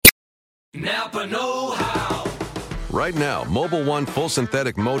Napa know-how. Right now, Mobil 1 Full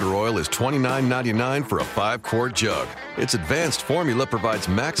Synthetic Motor Oil is $29.99 for a 5-quart jug. Its advanced formula provides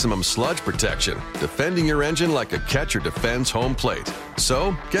maximum sludge protection, defending your engine like a catcher defends home plate.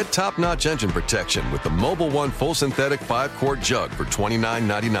 So, get top-notch engine protection with the Mobil 1 Full Synthetic 5-quart jug for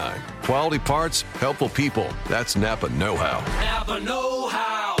 $29.99. Quality parts, helpful people. That's Napa know-how. Napa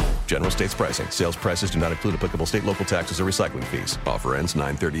know-how. General states pricing. Sales prices do not include applicable state, local taxes, or recycling fees. Offer ends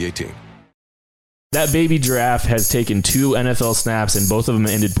 9/30/18. That baby giraffe has taken 2 NFL snaps, and both of them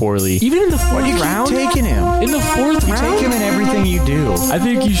ended poorly. Even in the fourth Why do you round? keep taking him? In the fourth You round? take him in everything you do. I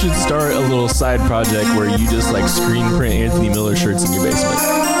think you should start a little side project where you just like screen print Anthony Miller shirts in your basement.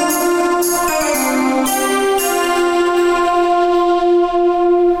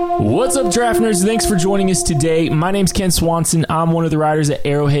 What's up, draft nerds? Thanks for joining us today. My name's Ken Swanson. I'm one of the writers at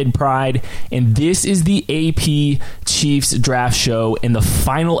Arrowhead Pride, and this is the AP Chiefs Draft Show and the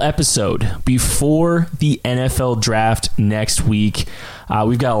final episode before the NFL Draft next week.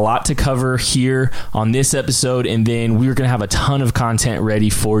 We've got a lot to cover here on this episode, and then we're going to have a ton of content ready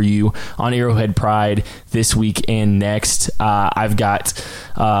for you on Arrowhead Pride this week and next. I've got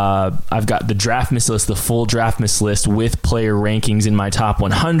the draft miss list, the full draft miss list with player rankings in my top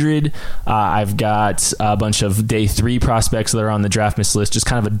 100. I've got a bunch of day 3 prospects that are on the draft miss list, just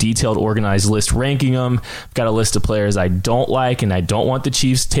kind of a detailed, organized list ranking them. I've got a list of players I don't like and I don't want the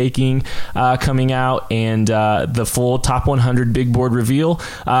Chiefs taking coming out, and the full top 100 big board reveal.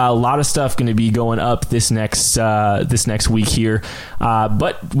 A lot of stuff going to be going up this next week here,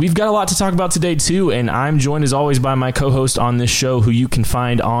 but we've got a lot to talk about today too, and I'm joined as always by my co-host on this show, who you can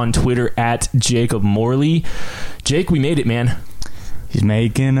find on Twitter at Jacob Morley. Jake, we made it, man. He's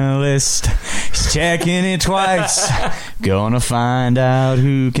making a list. He's checking it twice. Gonna find out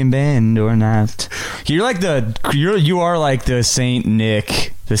who can bend or not. You are like the Saint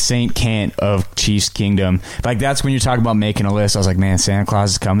Nick, the Saint Kent of Chiefs Kingdom. Like, that's when you're talking about making a list. I was like, man, Santa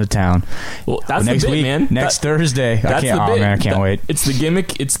Claus is coming to town. Well, that's next the bit, week, man. Next Thursday. That's the bit. Man, I can't wait. It's the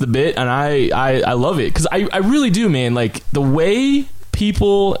gimmick. It's the bit, and I love it because I really do, man. Like the way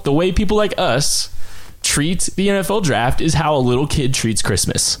people like us treat the NFL draft is how a little kid treats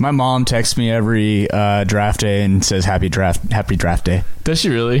Christmas. My mom texts me every draft day and says happy draft day. Does she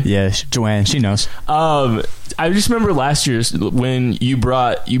really? Yeah, Joanne, she knows. I just remember last year when you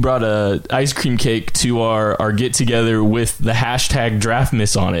brought a ice cream cake to our get together with the hashtag draft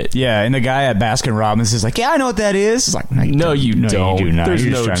miss on it. Yeah, and the guy at Baskin Robbins is like, yeah, I know what that is. It's like, no, you don't. You do not. There's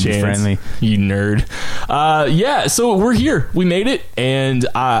You're no just trying to be chance. friendly. You nerd. Yeah, so we're here. We made it, and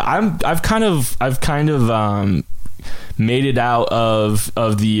I've kind of made it out of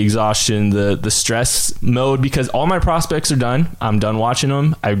the exhaustion, the stress mode, because all my prospects are done. I'm done watching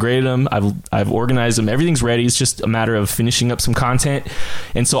them. I've graded them. I've organized them. Everything's ready. It's just a matter of finishing up some content.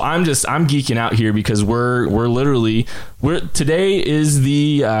 And so I'm geeking out here because today is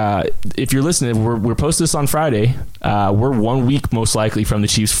the if you're listening, we're posting this on Friday. We're 1 week most likely from the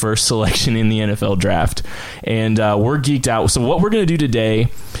Chiefs' first selection in the NFL draft, and we're geeked out. So what we're going to do today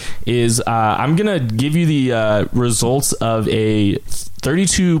is I'm going to give you the results of a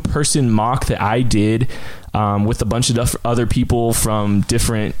 32-person mock that I did with a bunch of other people from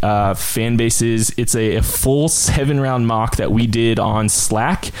different fan bases. It's a full 7-round mock that we did on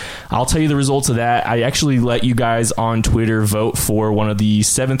Slack. I'll tell you the results of that. I actually let you guys on Twitter vote for one of the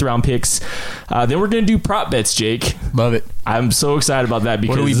 7th round picks. Then we're going to do prop bets, Jake. Love it. I'm so excited about that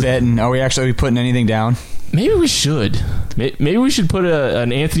because... What are we betting? Are we putting anything down? Maybe we should. Maybe we should put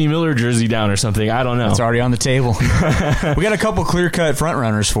an Anthony Miller jersey down or something. I don't know. It's already on the table. We got a couple clear-cut front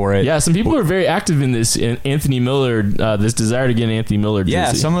runners for it. Yeah, some people are very active in this Anthony Miller, this desire to get an Anthony Miller jersey.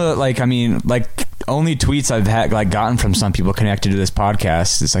 Yeah, some of the, only tweets I've had gotten from some people connected to this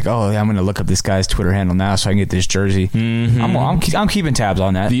podcast. It's like, oh, yeah, I'm going to look up this guy's Twitter handle now so I can get this jersey. Mm-hmm. I'm keeping tabs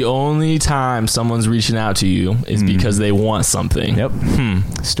on that. The only time someone's reaching out to you is because they want something. Yep.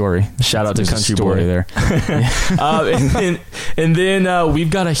 Story. Shout out to Country story Boy there. And then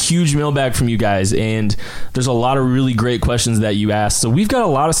we've got a huge mailbag from you guys, and there's a lot of really great questions that you asked. So we've got a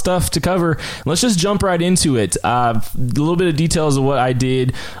lot of stuff to cover. Let's just jump right into it. A little bit of details of what I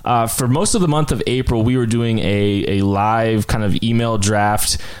did. For most of the month of April, we were doing a live kind of email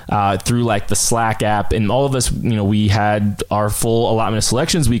draft through like the Slack app, and all of us, we had our full allotment of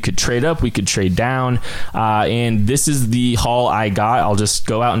selections. We could trade up, we could trade down, and this is the haul I got. I'll just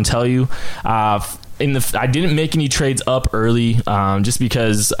go out and tell you. I didn't make any trades up early, just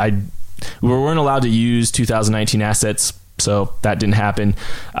because we weren't allowed to use 2019 assets, so that didn't happen.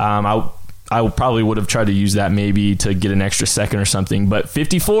 I probably would have tried to use that maybe to get an extra second or something. But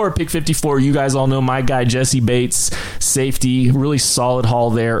 54, pick 54. You guys all know my guy, Jesse Bates, safety, really solid haul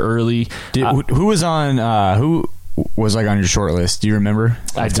there early. Who was on, who was like on your short list? Do you remember?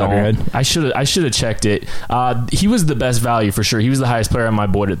 I don't. I should have checked it. He was the best value for sure. He was the highest player on my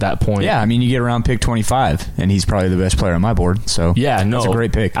board at that point. Yeah, I mean, you get around pick 25, and he's probably the best player on my board. So yeah, no, that's a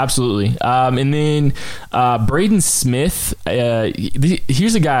great pick. Absolutely. And then Braden Smith.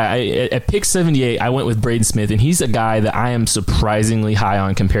 Here's a guy. At pick 78, I went with Braden Smith, and he's a guy that I am surprisingly high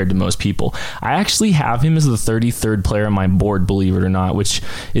on compared to most people. I actually have him as the 33rd player on my board, believe it or not, which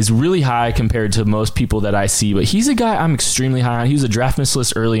is really high compared to most people that I see. But he's a guy I'm extremely high on. He was a draft miss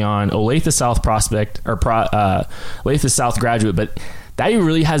list early on, Olathe South prospect or Olathe South graduate, but that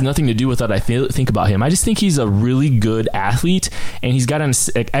really has nothing to do with what I think about him. I just think he's a really good athlete, and he's got an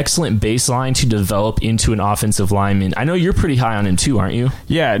excellent baseline to develop into an offensive lineman. I know you're pretty high on him too, aren't you?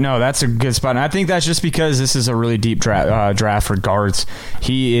 Yeah, no, that's a good spot. And I think that's just because this is a really deep draft for guards.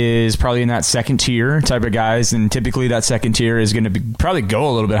 He is probably in that second tier type of guys, and typically that second tier is going to probably go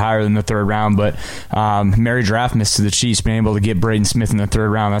a little bit higher than the third round. But Mary Draft missed to the Chiefs, being able to get Braden Smith in the third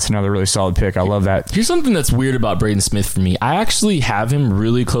round, that's another really solid pick. I love that. Here's something that's weird about Braden Smith for me. I actually have him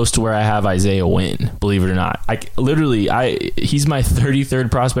really close to where I have Isaiah Wynn, believe it or not. He's my 33rd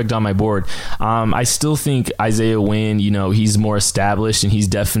prospect on my board. I still think Isaiah Wynn, he's more established, and he's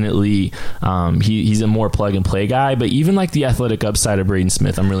definitely he's a more plug and play guy, but even like the athletic upside of Braden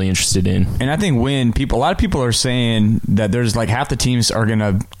Smith, I'm really interested in. And I think Wynn, a lot of people are saying that there's like half the teams are going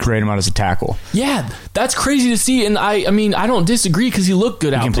to grade him out as a tackle. Yeah, that's crazy to see, and I mean I don't disagree because he looked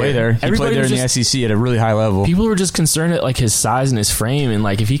good out there. He can play there. He played there in the SEC at a really high level. People were just concerned at like his size and his frame, and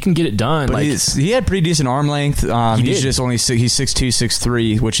like if he can get it done. But he had pretty decent arm length. He's just only he's 6'2",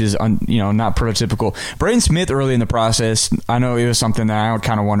 6'3", which is not prototypical. Braden Smith early in the process, I know it was something that I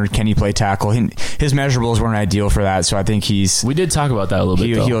kind of wondered, can he play tackle? His measurables weren't ideal for that, so I think we did talk about that a little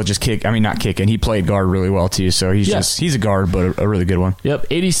bit. He'll just kick. I mean, not kicking. He played guard really well too, so he's a guard, but a really good one. Yep,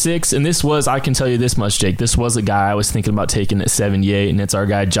 86, and this was, I can tell you this much, Jake. This was a guy I was thinking about taking at 78, and it's our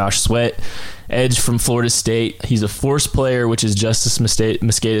guy Josh Sweat. Edge from Florida State. He's a force player, which is Justice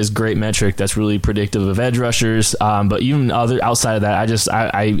Mosqueda's great metric. That's really predictive of edge rushers. But even outside of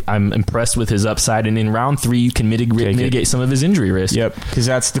that, I'm impressed with his upside. And in round 3, you can mitigate some of his injury risk. Yep, because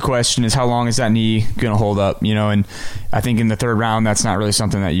that's the question: is how long is that knee going to hold up? And I think in the third round, that's not really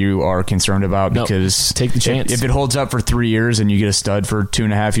something that you are concerned about, because take the chance. If it holds up for 3 years and you get a stud for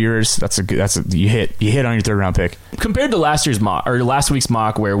 2.5 years, you hit on your third round pick. Compared to last week's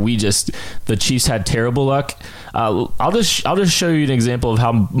mock, where the Chiefs had terrible luck. I'll just show you an example of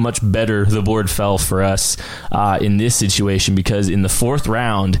how much better the board fell for us in this situation, because in the 4th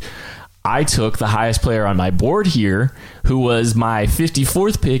round, I took the highest player on my board here, who was my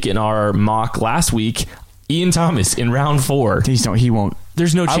 54th pick in our mock last week, Ian Thomas, in round 4. He won't.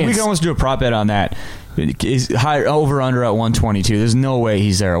 There's no chance. We can almost do a prop bet on that. Is higher over under at 122. There's no way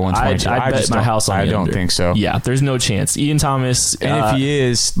he's there at 122. I bet my house on the I don't under. think so. Yeah, there's no chance. Ian Thomas. And if he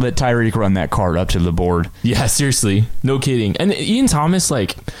is, let Tyreek run that card up to the board. Yeah, seriously. No kidding. And Ian Thomas,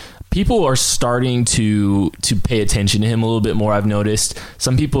 people are starting to pay attention to him a little bit more, I've noticed.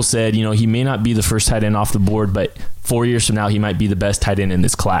 Some people said, he may not be the first tight end off the board, but 4 years from now, he might be the best tight end in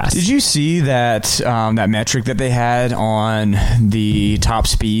this class. Did you see that that metric that they had on the top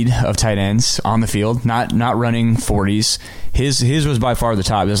speed of tight ends on the field? Not running 40s. His was by far the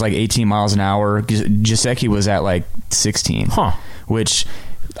top. It was like 18 miles an hour. Gesicki was at like 16. Huh. Which...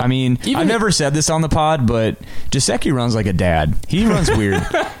 I mean, I've never said this on the pod, but Gesicki runs like a dad. He runs weird.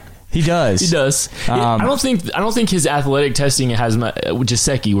 He does. He does. I don't think his athletic testing has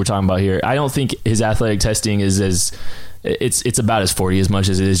Gesicki we're talking about here. I don't think his athletic testing is as it's about as 40 as much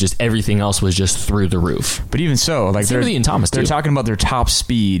as it is just everything else was just through the roof. But even so, like they're talking about their top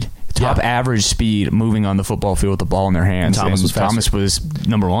speed. Average speed moving on the football field with the ball in their hands. Thomas was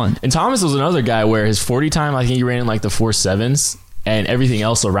number 1. And Thomas was another guy where his 40 time, I think he ran in like the 4.7s. And everything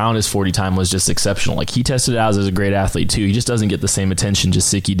else around his 40 time was just exceptional. Like, he tested out as a great athlete, too. He just doesn't get the same attention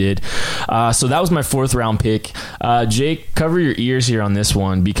Gesicki did. So that was my 4th round pick. Jake, cover your ears here on this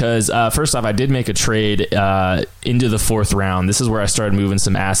one, because first off, I did make a trade into the 4th round. This is where I started moving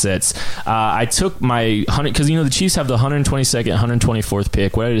some assets. I took my 100, because, the Chiefs have the 122nd, 124th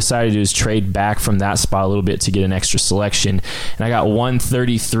pick. What I decided to do is trade back from that spot a little bit to get an extra selection. And I got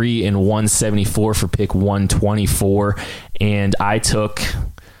 133 and 174 for pick 124. And I took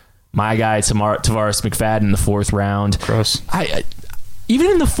my guy Tavares McFadden in the 4th round. Gross.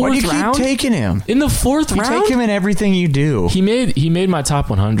 Even in the 4th round, why do you keep taking him? In the 4th round, you take him in everything you do. He made my top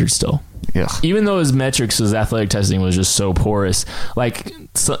 100 still. Yeah. Even though his metrics, his athletic testing was just so porous. Like,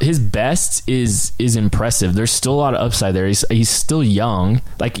 his best is impressive. There's still a lot of upside there. He's still young.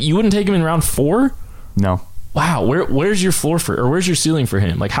 Like, you wouldn't take him in round 4? No. Wow, where's your floor for, or where's your ceiling for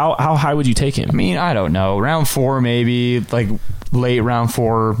him? Like, how high would you take him? I mean, I don't know. Round 4, maybe, like late round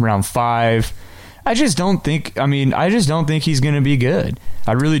 4, round 5. I just don't think he's going to be good.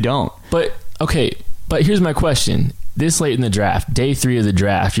 I really don't. But here's my question. This late in the draft, day 3 of the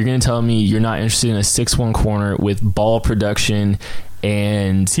draft, you're going to tell me you're not interested in a 6'1" corner with ball production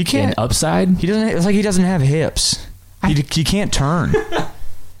and upside? He doesn't have hips. He can't turn.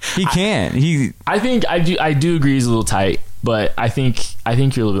 He can't. I do agree he's a little tight, but I think you're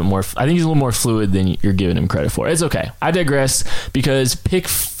a little bit more. I think he's a little more fluid than you're giving him credit for. It's okay. I digress, because pick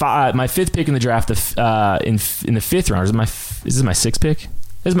 5, my 5th pick in the draft, in the 5th round. Is this my 6th pick?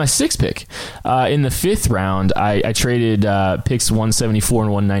 This is my 6th pick. In the 5th round, I traded picks 174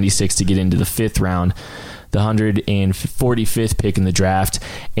 and 196 to get into the 5th round, the 145th pick in the draft.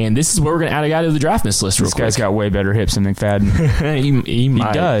 And this is where we're going to add a guy to the draft miss list real quick. This guy's got way better hips than McFadden. he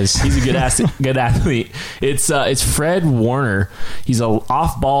does. He's a good athlete. It's Fred Warner. He's a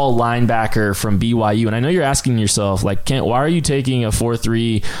off-ball linebacker from BYU. And I know you're asking yourself, like, Kent, why are you taking a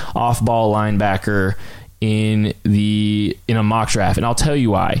 4-3 off-ball linebacker in a mock draft? And I'll tell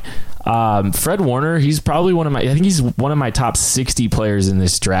you why. Fred Warner, he's probably he's one of my top 60 players in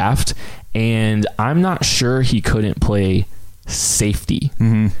this draft, and I'm not sure he couldn't play safety.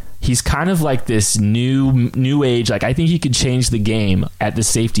 Mm-hmm. He's kind of like this new age. Like, I think he could change the game at the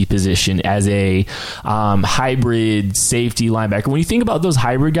safety position as a hybrid safety linebacker. When you think about those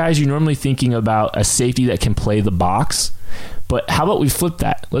hybrid guys, you're normally thinking about a safety that can play the box. But how about we flip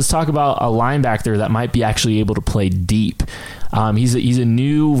that? Let's talk about a linebacker that might be actually able to play deep. He's a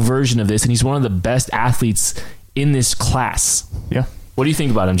new version of this, and he's one of the best athletes in this class. Yeah. What do you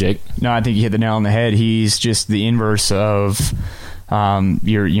think about him, Jake? No, I think you hit the nail on the head. He's just the inverse of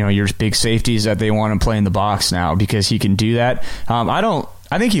your big safeties that they want to play in the box now, because he can do that.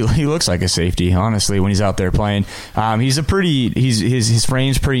 I think he looks like a safety, honestly, when he's out there playing. His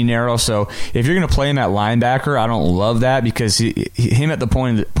frame's pretty narrow, so if you're going to play him at linebacker, I don't love that, because him at the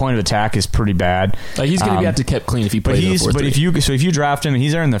point of attack is pretty bad. Like, he's going to have to kept clean if he plays. But if you draft him and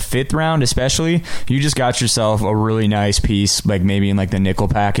he's there in the 5th round, especially, you just got yourself a really nice piece, like maybe in like the nickel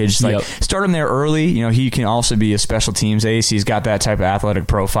package. Like, start him there early. He can also be a special teams ace. He's got that type of athletic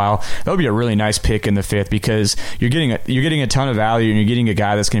profile. That would be a really nice pick in the 5th, because you're getting a ton of value, and you're getting a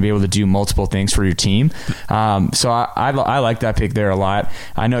guy that's going to be able to do multiple things for your team. So I like that pick there a lot.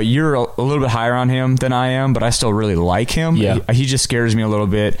 I know you're a little bit higher on him than I am, but I still really like him. Yeah. He just scares me a little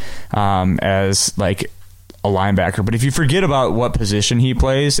bit as like a linebacker. But if you forget about what position he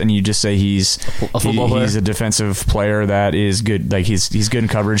plays and you just say he's a defensive player that is good, like he's good in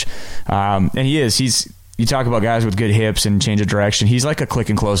coverage, and you talk about guys with good hips and change of direction. He's like a click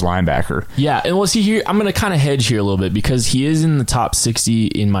and close linebacker. Yeah, and see here, I'm going to kind of hedge here a little bit, because he is in the top 60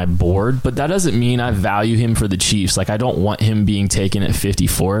 in my board, but that doesn't mean I value him for the Chiefs. Like, I don't want him being taken at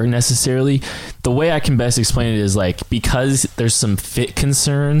 54 necessarily. The way I can best explain it is, like, because there's some fit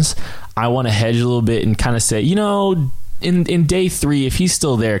concerns, I want to hedge a little bit and kind of say, in day 3, if he's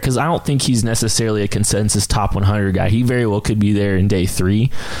still there, because I don't think he's necessarily a consensus top 100 guy. He very well could be there in day 3.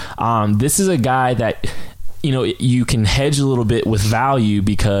 This is a guy that you can hedge a little bit with value,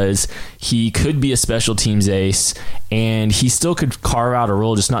 because he could be a special teams ace, and he still could carve out a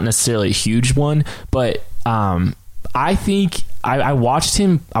role, just not necessarily a huge one. But I think I watched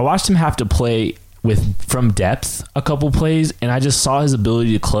him have to play from depth a couple plays, and I just saw his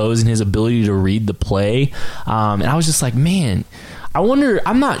ability to close and his ability to read the play, and I was just like, man, I wonder.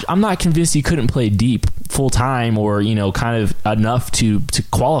 I'm not convinced he couldn't play deep full time, or kind of enough to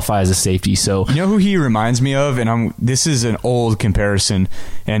qualify as a safety. So who he reminds me of, and this is an old comparison,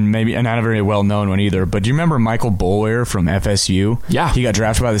 and not a very well known one either. But do you remember Michael Boulware from FSU? Yeah, he got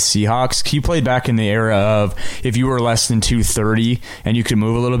drafted by the Seahawks. He played back in the era of if you were less than 230 and you could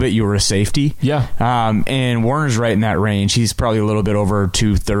move a little bit, you were a safety. Yeah, and Warner's right in that range. He's probably a little bit over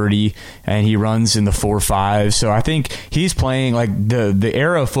 230, and he runs in the 4.5. So I think he's playing like the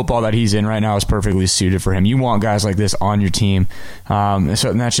era of football that he's in right now is perfectly suited for him. You want guys like this on your team. And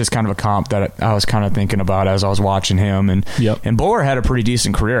that's just kind of a comp that I was kind of thinking about as I was watching him. And Boulware had a pretty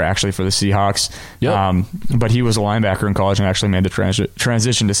decent career actually for the Seahawks. But he was a linebacker in college and actually made the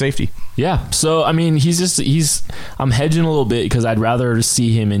transition to safety. Yeah. So, I mean, I'm hedging a little bit, because I'd rather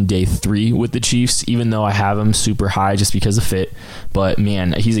see him in day 3 with the Chiefs, even though I have him super high just because of fit. But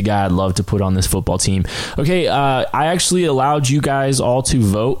man, he's a guy I'd love to put on this football team. Okay. I actually allowed you guys all to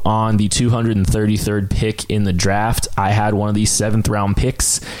vote on the 233rd pick in the draft. I had one of these 7th round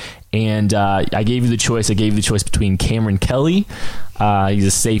picks, and I gave you the choice. I gave you the choice between Cameron Kelly. He's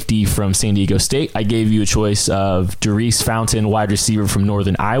a safety from San Diego State. I gave you a choice of Darius Fountain, wide receiver from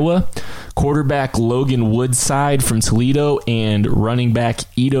Northern Iowa, quarterback Logan Woodside from Toledo, and running back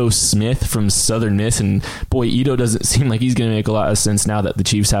Ito Smith from Southern Miss. And boy, Ito doesn't seem like he's going to make a lot of sense now that the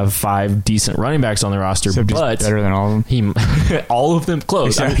Chiefs have 5 decent running backs on their roster. Except but better than all of them. All of them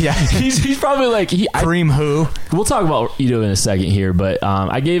close. I mean, yeah, he's probably like Cream who? We'll talk about Ito in a second here, but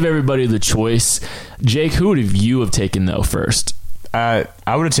I gave everybody the choice. Jake, who would you have taken though first? I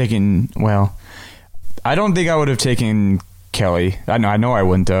would have taken. Well, I don't think I would have taken Kelly. I know I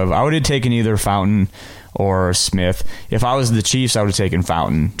wouldn't have. I would have taken either Fountain or Smith. If I was the Chiefs, I would have taken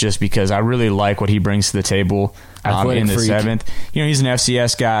Fountain just because I really like what he brings to the table in the 7th. He's an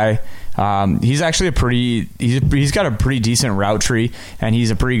FCS guy. He's actually he's got a pretty decent route tree, and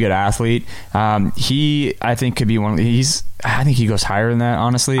he's a pretty good athlete. I think could be I think he goes higher than that,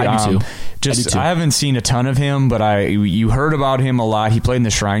 honestly. I do too. I haven't seen a ton of him, but you heard about him a lot. He played in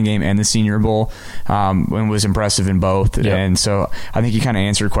the Shrine Game and the Senior Bowl, and was impressive in both. Yep. And so I think he kind of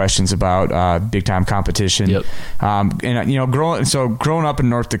answered questions about big time competition. Yep. Growing up in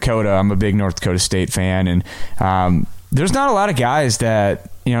North Dakota, I'm a big North Dakota State fan, and there's not a lot of guys that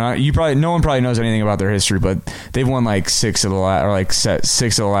no one probably knows anything about their history, but they've won like 6 of the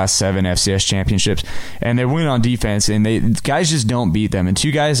last 7 FCS championships, and they win on defense, and guys just don't beat them. And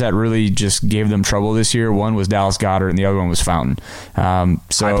 2 guys that really just gave them trouble this year, one was Dallas Goedert and the other one was Fountain. High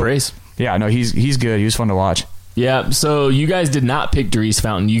praise. Yeah, no, he's good. He was fun to watch. Yeah, so you guys did not pick Darius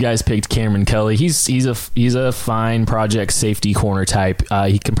Fountain. You guys picked Cameron Kelly. He's a fine project safety corner type.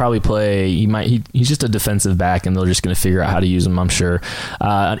 He can probably play. He's just a defensive back, and they're just going to figure out how to use him, I'm sure.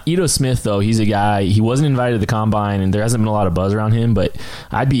 Ito Smith, though, he's a guy. He wasn't invited to the combine, and there hasn't been a lot of buzz around him. But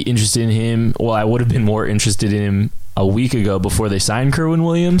I'd be interested in him. Well, I would have been more interested in him a week ago before they signed Kerwin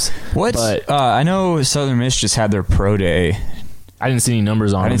Williams. But I know Southern Miss just had their pro day. I didn't see any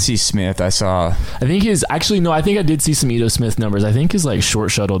numbers on him. I didn't see Smith. I think I did see some Ito Smith numbers. I think his short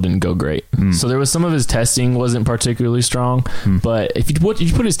shuttle didn't go great. So there was some of his testing wasn't particularly strong. But if you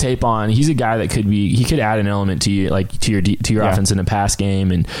put his tape on, he's a guy that he could add an element to you, to your offense in a pass game,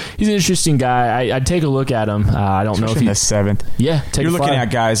 and he's an interesting guy. I'd take a look at him. I don't know if in the 7th. Yeah, you're looking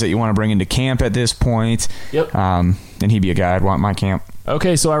at guys that you want to bring into camp at this point. Yep. And he'd be a guy I'd want in my camp.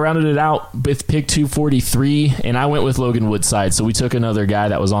 Okay, so I rounded it out with pick 243, and I went with Logan Woodside. So we took another guy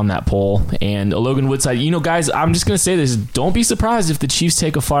that was on that poll, and Logan Woodside. Guys, I'm just going to say this: don't be surprised if the Chiefs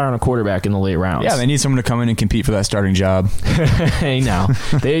take a flyer on a quarterback in the late rounds. Yeah, they need someone to come in and compete for that starting job. Hey, now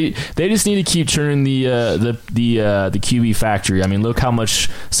they just need to keep churning the QB factory. I mean, look how much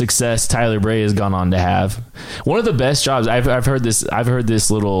success Tyler Bray has gone on to have. One of the best jobs I've heard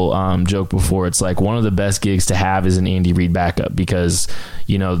this little joke before. It's like one of the best gigs to have is an Andy Reid backup because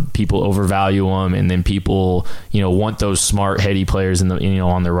people overvalue them, and then people want those smart, heady players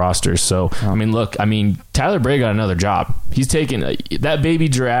on their rosters. So Tyler Bray got another job. He's taken that baby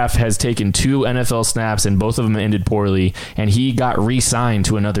giraffe has taken 2 NFL snaps, and both of them ended poorly, and he got re-signed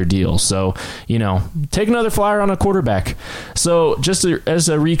to another deal. So take another flyer on a quarterback. So just as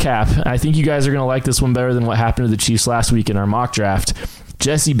a recap, I think you guys are going to like this one better than what happened to the Chiefs last week in our mock draft.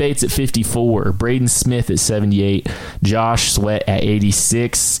 Jesse Bates at 54, Braden Smith at 78, Josh Sweat at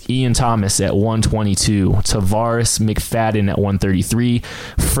 86, Ian Thomas at 122, Tavares McFadden at 133,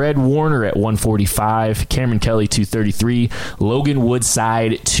 Fred Warner at 145, Cameron Kelly 233, Logan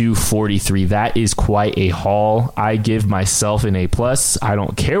Woodside 243. That is quite a haul. I give myself an A+. I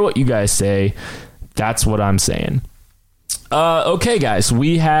don't care what you guys say. That's what I'm saying. Okay, guys,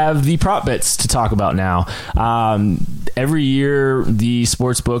 we have the prop bets to talk about now. Every year, the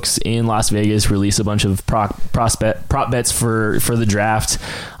sports books in Las Vegas release a bunch of prop bets for the draft.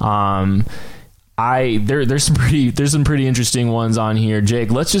 There's some pretty interesting ones on here. Jake,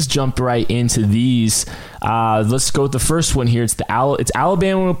 let's just jump right into these. Let's go with the first one here. It's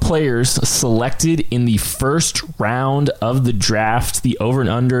Alabama players selected in the first round of the draft. The over and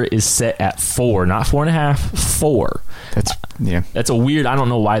under is set at 4, not 4.5, 4. That's a weird. I don't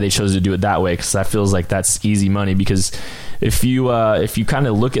know why they chose to do it that way, because that feels like that's easy money. Because if you kind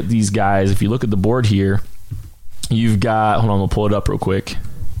of look at these guys, if you look at the board here, you've got. Hold on, we'll pull it up real quick.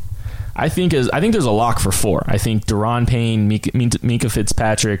 I think there's a lock for 4. I think Deron Payne, Minka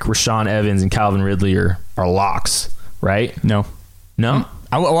Fitzpatrick, Rashaan Evans, and Calvin Ridley are locks, right? No.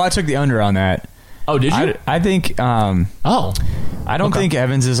 I took the under on that. Oh, did you? I think. I don't think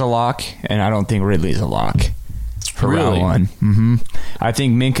Evans is a lock, and I don't think Ridley is a lock. for Really? round 1. I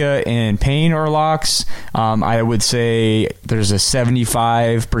think Minka and Payne are locks. I would say there's a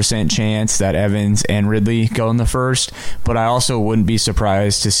 75% chance that Evans and Ridley go in the first, but I also wouldn't be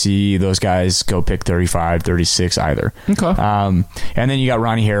surprised to see those guys go pick 35, 36 either. Okay. And then you got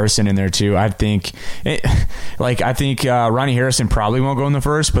Ronnie Harrison in there too. I think Ronnie Harrison probably won't go in the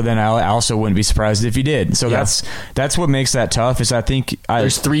first, but then I also wouldn't be surprised if he did. So that's what makes that tough. Is I think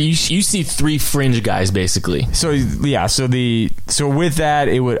there's 3. You see 3 fringe guys basically. So yeah. So with that,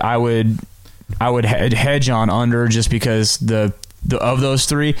 I would hedge on under just because of those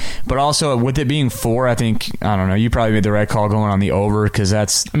 3, but also with it being 4, I think, I don't know, you probably made the right call going on the over because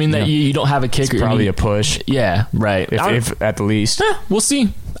that's. I mean, you don't have a kicker. It's probably a push. Yeah, right. If at the least. We'll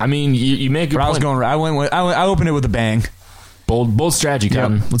see. I mean, you make a good point. I opened it with a bang. Bold strategy,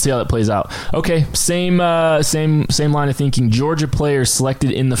 Cotton. Yep. Let's see how that plays out. Okay, same line of thinking. Georgia players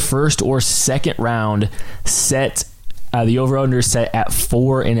selected in the first or second round set the over/under set at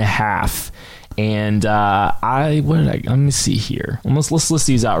 4.5. And let me see here. Let's list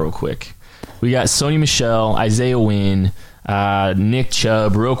these out real quick. We got Sony Michel, Isaiah Wynn, Nick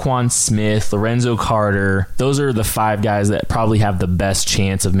Chubb, Roquan Smith, Lorenzo Carter. Those are the 5 guys that probably have the best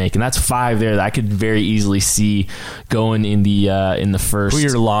chance of making. That's 5 there that I could very easily see going in the first. Who are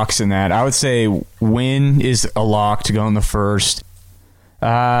your locks in that? I would say Wynn is a lock to go in the first.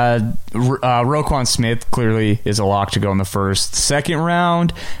 Roquan Smith clearly is a lock to go in the first. Second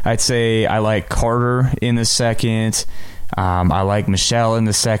round, I'd say I like Carter in the second. I like Michelle in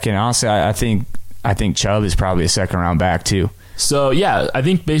the second. Honestly, I think Chubb is probably a second round back too. So yeah, I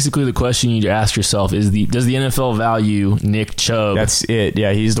think basically the question you need to ask yourself is does the NFL value Nick Chubb? That's it.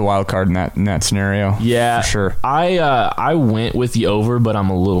 Yeah, he's the wild card in that scenario. Yeah, for sure. I went with the over, but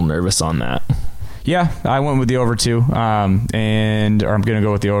I'm a little nervous on that. Yeah, I went with the over too, or I'm going to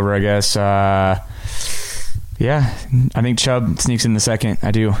go with the over, I guess. Yeah, I think Chubb sneaks in the second.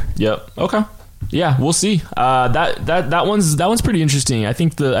 I do. Yep. Okay. Yeah, we'll see. That one's pretty interesting. I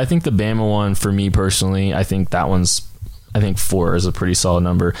think the Bama one for me personally. I think 4 is a pretty solid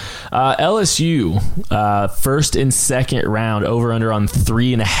number. LSU first and second round over under on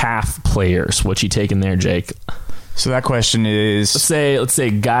 3.5 players. What you taking there, Jake? So that question is let's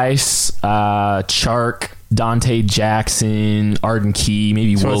say Geis, Chark, Dante Jackson, Arden Key,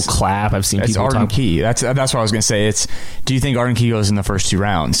 maybe Will Clapp. I've seen people Arden Key. That's what I was going to say. Do you think Arden Key goes in the first 2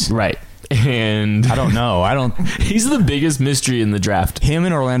 rounds? Right. And I don't know. He's the biggest mystery in the draft. Him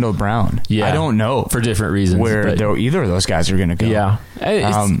and Orlando Brown. Yeah. I don't know for different reasons where either of those guys are going to go. Yeah.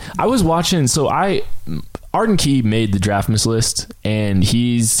 I was watching. So Arden Key made the draft miss list, and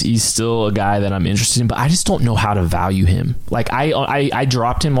he's still a guy that I'm interested in, but I just don't know how to value him. Like I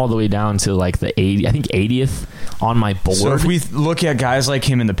dropped him all the way down to like the 80th on my board. So if we look at guys like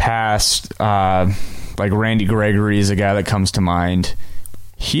him in the past, like Randy Gregory is a guy that comes to mind.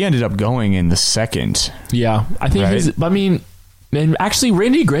 He ended up going in the second. Yeah, I think and actually,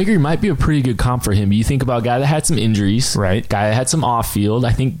 Randy Gregory might be a pretty good comp for him. You think about a guy that had some injuries, right? Guy that had some off-field.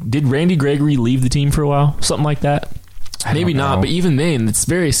 I think, did Randy Gregory leave the team for a while? Something like that? Maybe not, but even then, it's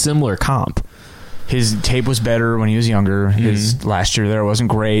very similar comp. His tape was better when he was younger. His last year there wasn't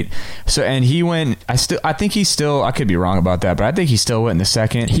great. So, and he went. I could be wrong about that, but I think he still went in the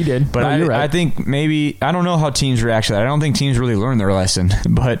second. He did, but you're right. I think maybe I don't know how teams react to that. I don't think teams really learn their lesson.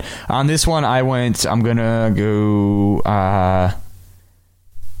 But on this one, I'm gonna go. I'm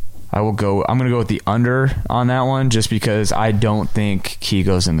gonna go with the under on that one, just because I don't think Key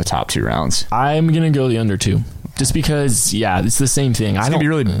goes in the top 2 rounds. I'm gonna go the under too. Just because, yeah, it's the same thing. It's going to be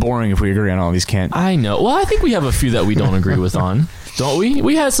really boring if we agree on all these, Kent. I know. Well, I think we have a few that we don't agree with on, don't we?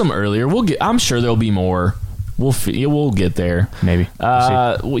 We had some earlier. I'm sure there'll be more. We'll get there. Maybe.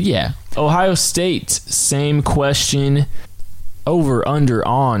 Well, yeah. Ohio State, same question. Over, under,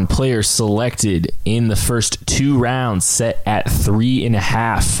 on players selected in the first 2 rounds, set at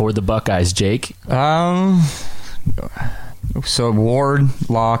 3.5 for the Buckeyes. Jake? So Ward,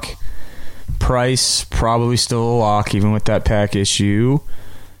 lock. Price, probably still a lock, even with that pack issue.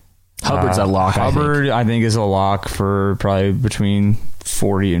 Hubbard's a lock, Hubbard, I think, is a lock for probably between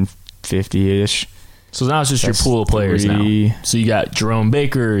 40 and 50-ish. So now it's just your pool of players now. So you got Jerome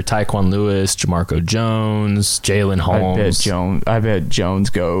Baker, Tyquan Lewis, Jamarco Jones, Jalen Holmes. I bet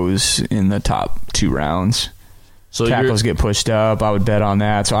Jones goes in the top 2 rounds. So tackles get pushed up. I would bet on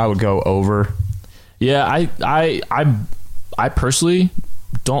that. So I would go over. Yeah, I personally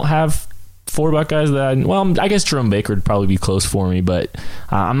don't have 4 Buckeyes that I guess Jerome Baker would probably be close for me, but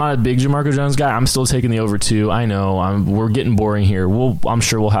I'm not a big Jamarco Jones guy. I'm still taking the over 2. I know we're getting boring here. I'm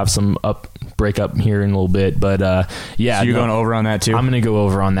sure we'll have some break up here in a little bit, but yeah. So you're going over on that too? I'm going to go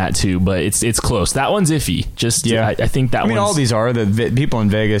over on that too, but it's close. That one's iffy. I think that. I mean, all these are people in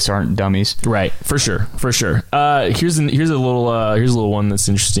Vegas aren't dummies, right? For sure. Here's a little one that's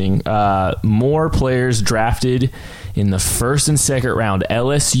interesting. More players drafted in the first and second round,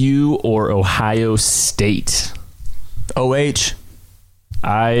 LSU or Ohio State? OH.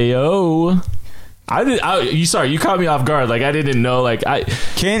 IO. You caught me off guard. Like, I didn't know.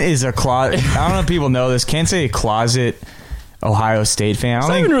 Kent is a closet. I don't know if people know this. Kent's a closet Ohio State fan. It's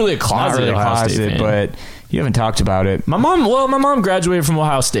not even really a closet Ohio State fan, but you haven't talked about it. My mom graduated from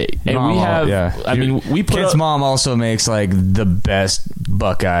Ohio State, and we put Kent's mom also makes the best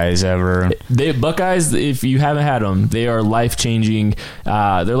Buckeyes ever. Buckeyes, if you haven't had them, they are life changing.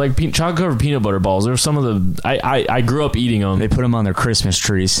 They're like chocolate covered peanut butter balls. They're some of the I grew up eating them. They put them on their Christmas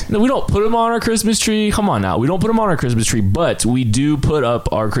trees. No, we don't put them on our Christmas tree. Come on now, we don't put them on our Christmas tree, but we do put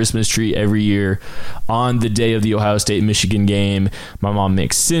up our Christmas tree every year on the day of the Ohio State Michigan game. My mom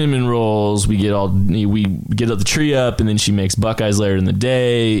makes cinnamon rolls. We get the tree up, and then she makes Buckeyes later in the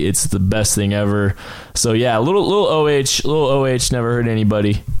day. It's the best thing ever. So yeah, little OH never hurt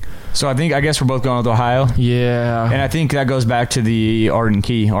anybody. So I guess we're both going with Ohio. Yeah, and I think that goes back to the Arden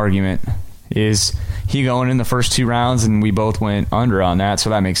Key argument. Is he going in the first 2 rounds, and we both went under on that,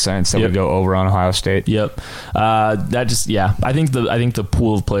 so that makes sense that we go over on Ohio State. Yep. I think the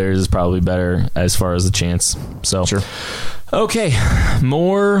pool of players is probably better as far as the chance. So sure. Okay,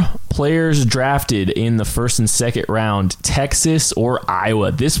 more players drafted in the first and second round, Texas or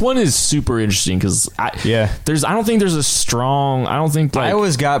Iowa. This one is super interesting because I don't think there's a strong. I don't think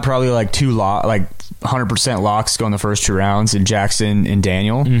Iowa's got probably 100% locks going the first 2 rounds in Jackson and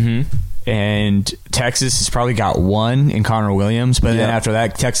Daniel. Mm-hmm. And Texas has probably got 1 in Connor Williams, but then after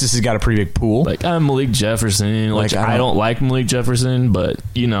that, Texas has got a pretty big pool. Malik Jefferson. I don't like Malik Jefferson, but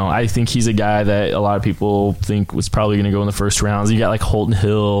I think he's a guy that a lot of people think was probably going to go in the first rounds. You got Holton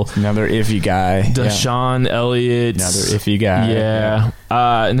Hill, another iffy guy. Deshaun Elliott, another iffy guy. Yeah.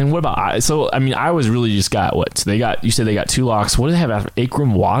 And then what about? So Iowa's really just got what? So you said they got 2 locks. What do they have after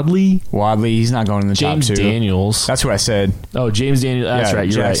Akram Wadley? He's not going in the top 2. James Daniels. That's what I said. Oh, James Daniels. That's right.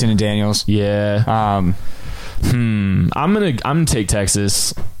 You're Jackson right. and Daniels. Yeah. I'm gonna take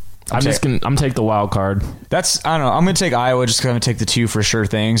Texas. I'm take the wild card. I don't know. I'm gonna take Iowa just because I'm gonna take the 2 for sure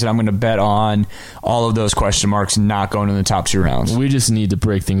things, and I'm gonna bet on all of those question marks not going in the top 2 rounds. We just need to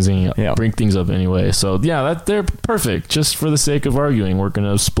break things up anyway. So they're perfect. Just for the sake of arguing, we're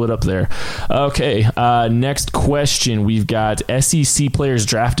gonna split up there. Okay. Next question. We've got SEC players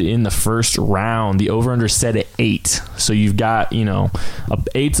drafted in the first round. The over/under set at 8. So you've got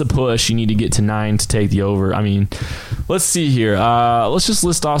 8's a push. You need to get to 9 to take the over. Let's see here. Let's just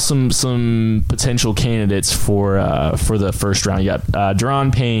list off some potential candidates for the first round. You got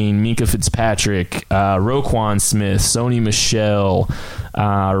Deron Payne, Minka Fitzpatrick, Roquan Smith, Sony Michel,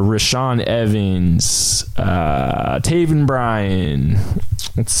 Rashawn Evans, Taven Bryan.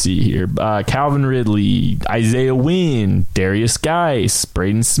 Let's see here. Calvin Ridley, Isaiah Wynn, Darius Geis,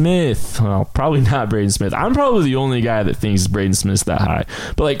 Braden Smith. Well, probably not Braden Smith. I'm probably the only guy that thinks Braden Smith's that high.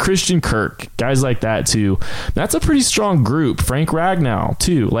 But Christian Kirk, guys like that too. That's a pretty strong group. Frank Ragnow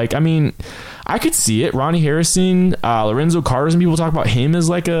too. I could see it. Ronnie Harrison, Lorenzo Carter, and people talk about him as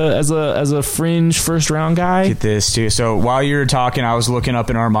as a fringe first round guy. Get this too. So while you were talking, I was looking up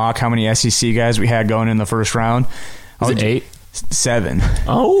in our mock how many SEC guys we had going in the first round. Was it 8? 7.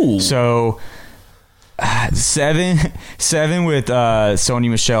 Oh, so 7 with Sony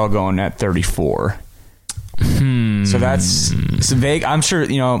Michel going at 34. So that's vague. I'm sure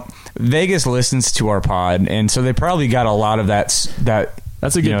Vegas listens to our pod, and so they probably got a lot of that.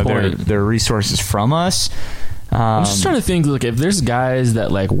 That's a good point. Their resources from us. I'm just trying to think. If there's guys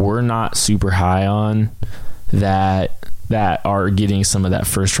that we're not super high on that are getting some of that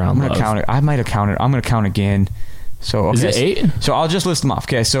first round. I'm gonna count it. I might have counted. I'm gonna count again. So okay, is it 8? So I'll just list them off.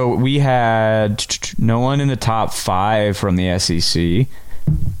 Okay, so we had no one in the top 5 from the SEC.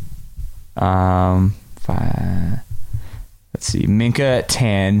 5. Let's see, Minka at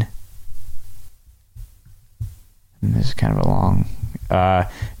 10. And this is kind of a long.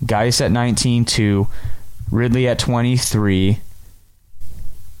 Geis at 19, 2. Ridley at 23.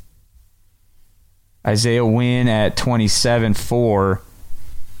 Isaiah Wynn at 27, 4.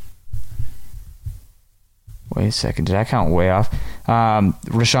 Wait a second. Did I count way off?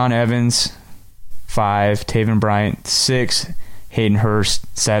 Rashawn Evans, 5. Taven Bryant, 6. Hayden Hurst,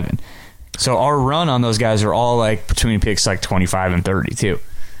 7. So our run on those guys are all between picks 25 and 30 too.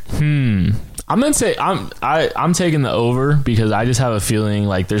 I'm gonna say I'm taking the over because I just have a feeling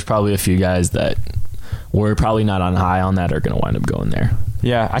like there's probably a few guys that we're probably not on high on that are gonna wind up going there.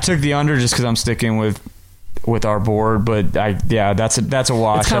 Yeah, I took the under just because I'm sticking with our board, but that's a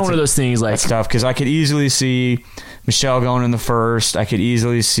watch. It's kind of one of those things like that's tough because I could easily see Michelle going in the first. I could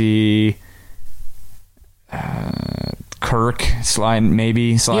easily see Kirk sliding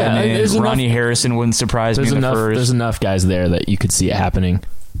in. Ronnie Harrison wouldn't surprise me in the first. There's enough guys there that you could see it happening.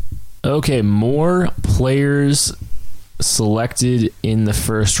 Okay, more players selected in the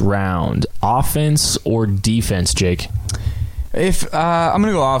first round. Offense or defense, Jake? If I'm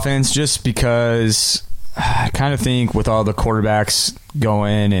going to go offense just because I kind of think with all the quarterbacks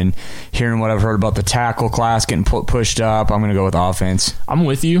going and hearing what I've heard about the tackle class getting pushed up, I'm going to go with offense. I'm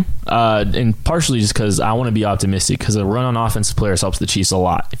with you, and partially just because I want to be optimistic because a run on offensive players helps the Chiefs a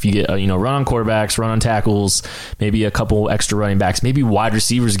lot. If you get run on quarterbacks, run on tackles, maybe a couple extra running backs, maybe wide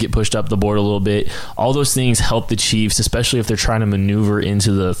receivers get pushed up the board a little bit. All those things help the Chiefs, especially if they're trying to maneuver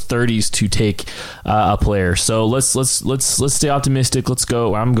into the 30s to take a player. So let's stay optimistic. Let's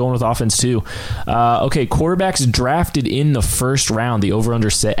go. I'm going with offense too. Okay, quarterbacks drafted in the first round. The over-under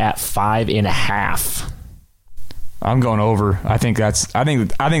set at 5.5. I'm going over. I think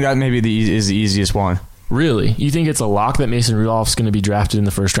that maybe is the easiest one. Really? You think it's a lock that Mason Rudolph's going to be drafted in the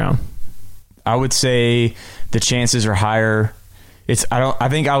first round? I would say the chances are higher. I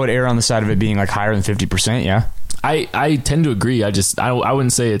think I would err on the side of it being like higher than 50%. Yeah. I tend to agree. I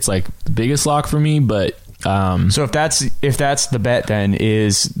wouldn't say it's like the biggest lock for me, but so if that's the bet, then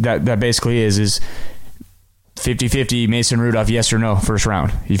is that basically is 50-50 Mason Rudolph, yes or no, first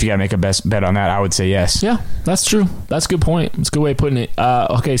round. If you got to make a best bet on that, I would say yes. Yeah, that's true. That's a good point. It's a good way of putting it.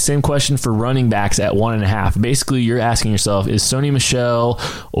 Okay, same question for running backs at 1.5. Basically, you're asking yourself, is Sony Michel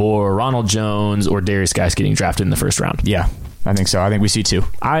or Ronald Jones or Darius Geis getting drafted in the first round? Yeah, I think so. I think we see two.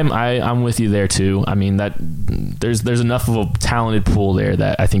 I'm with you there too. I mean that there's enough of a talented pool there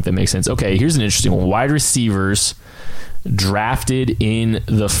that I think that makes sense. Okay, here's an interesting one. Wide receivers drafted in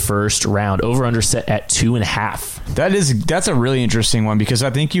the first round. Over under set at 2.5. That's a really interesting one because I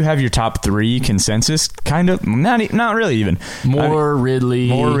think you have your top three consensus kind of not really even.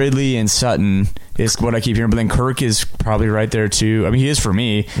 Ridley and Sutton is what I keep hearing, but then Kirk is probably right there too. I mean, he is for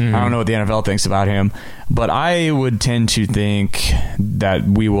me. Mm-hmm. I don't know what the NFL thinks about him, but I would tend to think that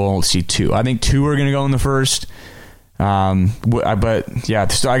we will see two. I think two are going to go in the first. But yeah,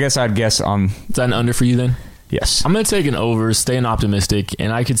 so I guess I'd guess on. Is that an under for you then? Yes. I'm going to take an over, staying optimistic,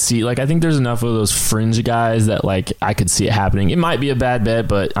 and I could see, I think there's enough of those fringe guys that, I could see it happening. It might be a bad bet,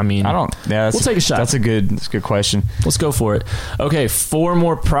 but, we'll take a shot. That's a good question. Let's go for it. Okay, 4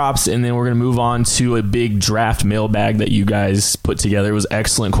 more props, and then we're going to move on to a big draft mailbag that you guys put together. It was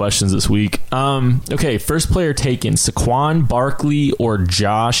excellent questions this week. Okay, first player taken, Saquon Barkley or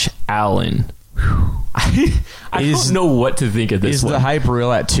Josh Allen? I don't know what to think of this one. Is the hype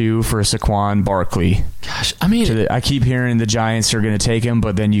real at 2 for Saquon Barkley? Gosh, I mean, I keep hearing the Giants are going to take him,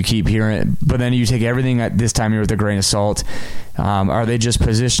 but then you take everything at this time here with a grain of salt. Are they just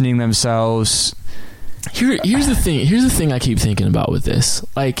positioning themselves? Here's the thing. Here's the thing I keep thinking about with this.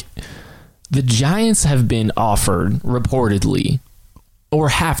 The Giants have been offered, reportedly, or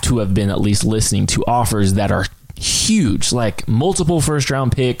have to have been at least listening to offers that are huge, multiple first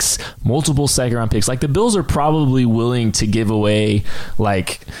round picks, multiple second round picks. The Bills are probably willing to give away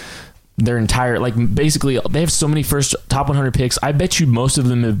their entire, basically they have so many first top 100 picks. I bet you most of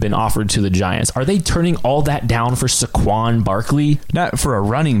them have been offered to the Giants. Are they turning all that down for Saquon Barkley? Not for a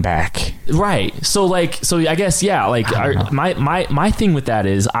running back. Right. So I guess, yeah, my thing with that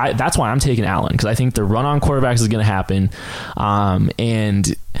is that's why I'm taking Allen, because I think the run on quarterbacks is going to happen.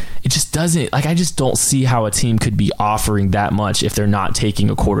 And it just doesn't, I just don't see how a team could be offering that much if they're not taking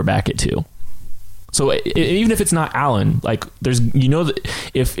a quarterback at 2. So even if it's not Allen, there's, that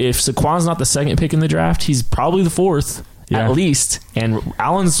if Saquon's not the second pick in the draft, he's probably the 4th at least. And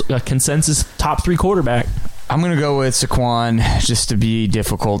Allen's a consensus top 3 quarterback. I'm going to go with Saquon just to be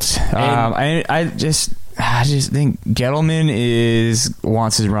difficult. I just think Gettleman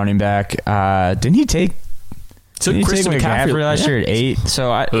wants his running back. Didn't he take Christian McCaffrey last year at 8?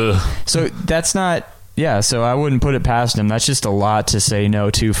 So that's not. Yeah, so I wouldn't put it past him. That's just a lot to say no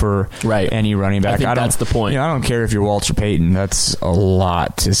to for any running back. I think that's the point. I don't care if you're Walter Payton. That's a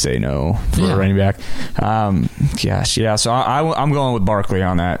lot to say no for a running back. Gosh, yeah. So I'm going with Barkley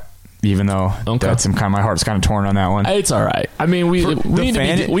on that. even though that's my heart's kind of torn on that one. It's all right. I mean, we need to be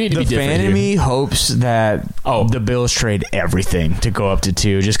different. The fan in me hopes that the Bills trade everything to go up to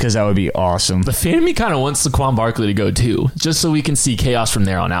 2, just because that would be awesome. The fan in me kind of wants Saquon Barkley to go too, just so we can see chaos from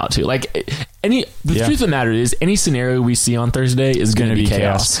there on out too. Like the truth of the matter is, any scenario we see on Thursday is going to be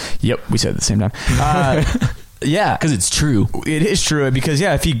chaos. Yep, we said it at the same time. Yeah, because it's true. It is true because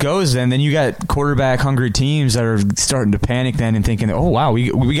if he goes, then you got quarterback hungry teams that are starting to panic then and thinking, oh wow,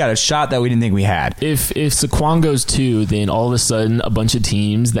 we got a shot that we didn't think we had. If Saquon goes 2, then all of a sudden a bunch of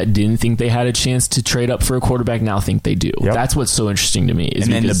teams that didn't think they had a chance to trade up for a quarterback now think they do. Yep. That's what's so interesting to me.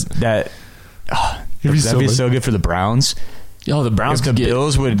 That'd be so good for the Browns. Oh, the Browns could get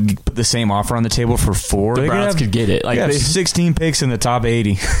Bills would put the same offer on the table for 4. The Browns could get it. Like they have 16 picks in the top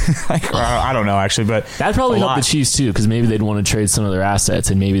 80. I don't know actually, but that'd probably help the Chiefs too, because maybe they'd want to trade some of their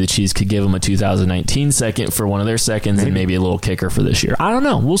assets, and maybe the Chiefs could give them a 2019 second for one of their seconds, and maybe a little kicker for this year. I don't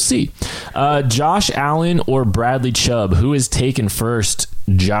know. We'll see. Josh Allen or Bradley Chubb, who is taken first?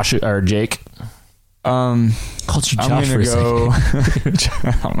 Josh or Jake? Called you Josh I'm gonna go.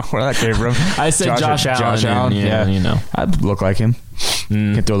 I don't know where that came from. I said Josh Allen. Josh Allen. Yeah, you know, I'd look like him.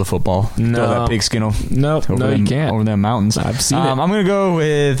 Can throw the football. No, throw that pigskin. No, you can't over them mountains. I've seen it. I'm gonna go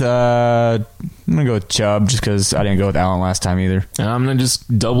with Chubb just because I didn't go with Allen last time either. And I'm gonna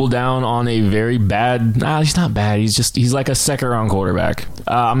just double down on a very bad. He's not bad. He's like a second round quarterback.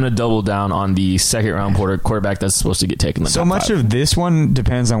 I'm gonna double down on the second round quarterback that's supposed to get taken. So much of this one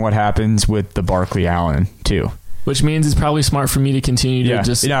depends on what happens with the Barkley Allen too. Which means it's probably smart for me to continue to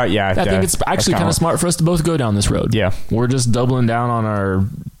just... I think it's actually kind of smart for us to both go down this road. Yeah. We're just doubling down on our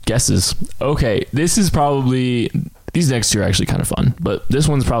guesses. Okay, this is probably... These next 2 are actually kind of fun, but this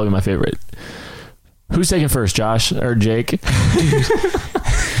one's probably my favorite. Who's taking first, Josh or Jake? Who's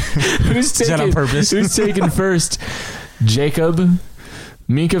taking, is that on purpose? Who's taking first? Jacob,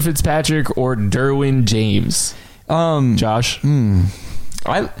 Minka Fitzpatrick, or Derwin James? Josh? You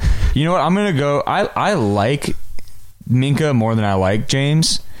know what? I'm going to go... I like Minka more than I like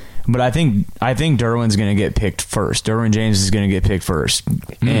James, but I think Derwin's going to get picked first. Derwin James is going to get picked first,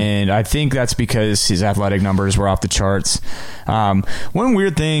 and I think that's because his athletic numbers were off the charts. One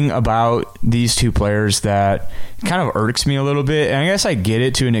weird thing about these 2 players that kind of irks me a little bit, and I guess I get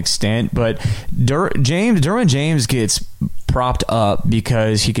it to an extent, but Derwin James gets propped up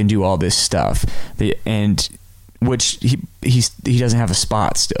because he can do all this stuff, which he doesn't have a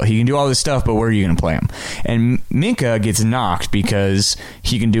spot still. He can do all this stuff, but where are you going to play him? And Minka gets knocked because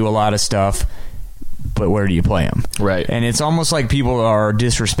he can do a lot of stuff, but where do you play him? Right. And it's almost like people are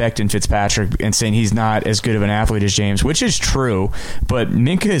disrespecting Fitzpatrick and saying he's not as good of an athlete as James, which is true, but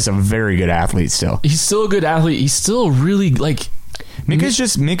Minka is a very good athlete still. He's still a good athlete. He's still really like...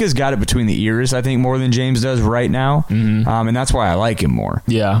 Minka's got it between the ears, I think, more than James does right now. Mm-hmm. And that's why I like him more.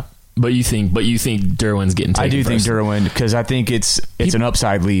 Yeah. But you think Derwin's getting taken I do first. think Derwin, because I think it's an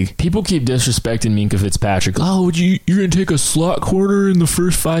upside league. People keep disrespecting Minka Fitzpatrick. Oh, you're going to take a slot corner in the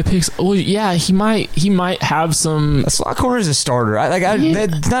first 5 picks? Oh, yeah, he might have some... A slot corner is a starter.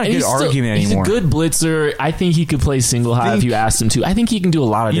 That's not a good argument anymore. He's a good blitzer. I think he could play single high if you asked him to. I think he can do a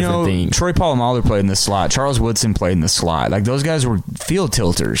lot of different things. Troy Polamalu played in the slot. Charles Woodson played in the slot. Like, those guys were field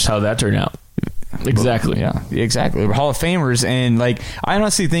tilters. How'd that turn out? Exactly. Yeah, exactly. We're Hall of Famers, and I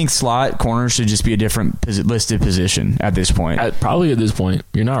honestly think slot corner should just be a different listed position at this point. Probably at this point.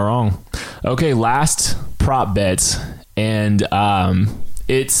 You're not wrong. Okay, last prop bets, and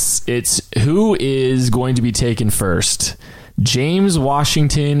it's who is going to be taken first, James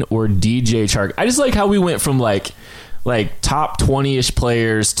Washington or DJ Chark. I just like how we went from like top 20-ish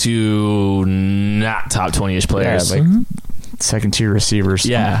players to not top 20-ish players. Yeah, second tier receivers.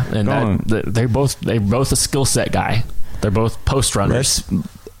 Yeah, and they're both a skill set guy. They're both post runners.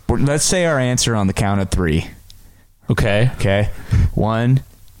 Let's say our answer on the count of 3. Okay. 1,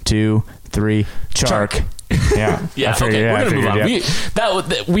 2, 3. Chark. Yeah. Yeah. Okay. We're gonna move on.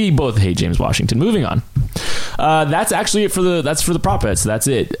 Yeah. We both hate James Washington. Moving on. That's actually it for the prop bets. That's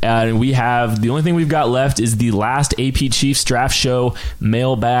it. And we have the only thing we've got left is the last AP Chiefs draft show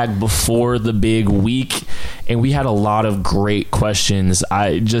mailbag before the big week. And we had a lot of great questions.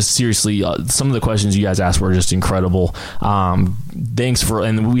 I just seriously, some of the questions you guys asked were just incredible. And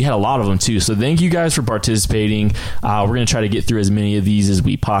we had a lot of them too. So thank you guys for participating. We're going to try to get through as many of these as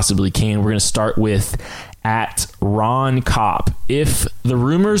we possibly can. We're going to start with at Ron Kopp. If the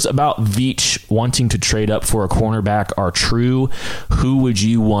rumors about Veach wanting to trade up for a cornerback are true, who would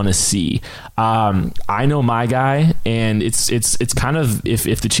you want to see? I know my guy, and it's kind of,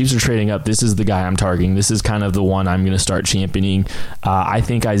 if the Chiefs are trading up, this is the guy I'm targeting. This is kind of the one I'm going to start championing. I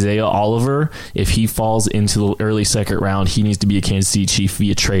think Isaiah Oliver, if he falls into the early second round, he needs to be a Kansas City Chief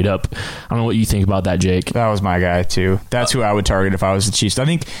via trade up. I don't know what you think about that, Jake. That was my guy too. That's who I would target if I was the Chiefs.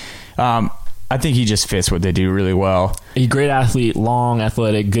 I think he just fits what they do really well. A great athlete, long,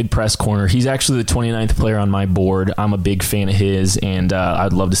 athletic, good press corner. He's actually the 29th player on my board. I'm a big fan of his, and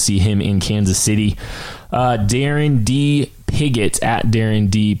I'd love to see him in Kansas City. Darren D. Piggott, at Darren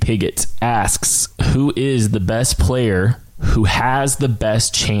D. Piggott, asks, who is the best player who has the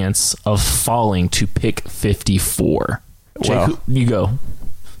best chance of falling to pick 54? Well, Jake, you go.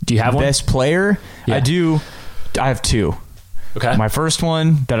 Do you have one? Best player? Yeah. I do. I have two. Okay. My first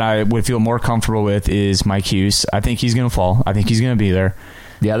one that I would feel more comfortable with is Mike Hughes. I think he's going to fall. I think he's going to be there.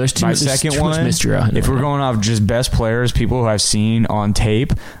 Yeah, there's too much mystery out here. If we're going off just best players, people who I've seen on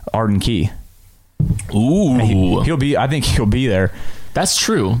tape, Arden Key. Ooh. I think he'll be there. That's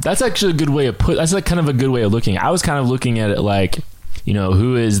true. That's actually a good way of that's like kind of a good way of looking. I was kind of looking at it like,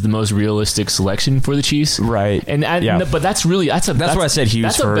 who is the most realistic selection for the Chiefs? Right. But that's really that's why I said Hughes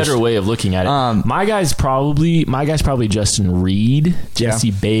That's first. A better way of looking at it. My guy's probably Justin Reed,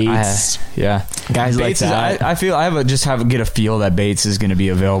 Jesse Bates. Guys Bates like that. I feel get a feel that Bates is going to be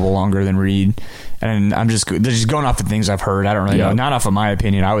available longer than Reed. And I'm just going off the things I've heard. I don't really know. Not off of my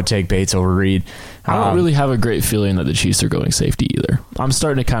opinion. I would take Bates over Reed. I don't really have a great feeling that the Chiefs are going safety either. I'm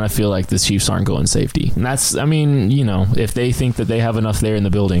starting to kind of feel like the Chiefs aren't going safety. And that's, if they think that they have enough there in the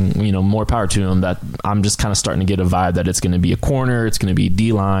building, more power to them. That I'm just kind of starting to get a vibe that it's going to be a corner, it's going to be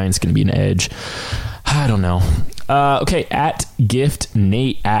D-line, it's going to be an edge. I don't know. Okay, at Gift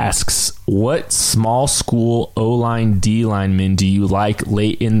Nate asks, what small school O-line D linemen do you like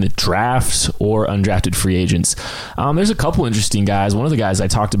late in the draft or undrafted free agents? There's a couple interesting guys. One of the guys I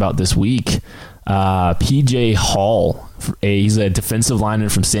talked about this week, PJ Hall. He's a defensive lineman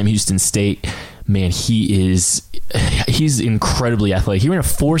from Sam Houston State. Man, he's incredibly athletic. He ran a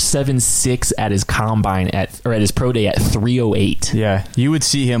 4.76 at his combine at his pro day at 3.08. Yeah, you would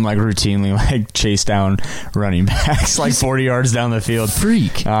see him routinely chase down running backs 40 yards down the field.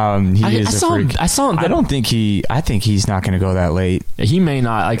 Freak. He is a freak. I saw him. I think he's not going to go that late. He may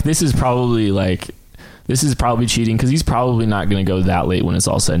not. This is probably cheating because he's probably not going to go that late when it's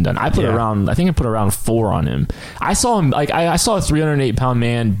all said and done. I think I put around 4 on him. I saw him I saw a 308-pound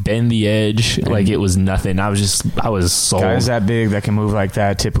man bend the edge like it was nothing. I was sold. Guys that big that can move like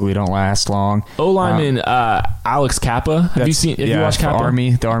that typically don't last long. O-lineman Alex Kappa. Have you watched Kappa?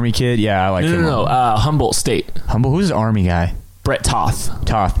 The Army kid? Yeah, I like him. No. Humboldt State. Who's the Army guy? Brett Toth.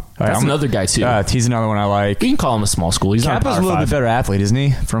 That's another guy too. He's another one I like. You can call him a small school. He's Kappa's a little bit better athlete, isn't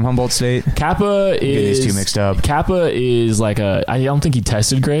he? From Humboldt State. Kappa is these two mixed up. Kappa is I don't think he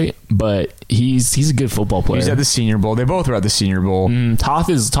tested great, but he's a good football player. He's at the Senior Bowl. They both were at the Senior Bowl.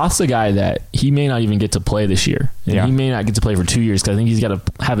 Toth's a guy that he may not even get to play this year. He may not get to play for 2 years because I think he's got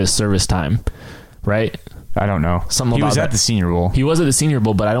to have his service time, right? I don't know. He was at the Senior Bowl. He was at the Senior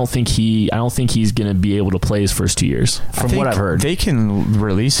Bowl, but I don't think he's going to be able to play his first 2 years. From what I've heard, they can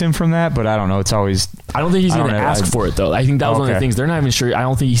release him from that, but I don't know. It's always. I don't think he's going to ask for it though. I think that was one of the things. They're not even sure. I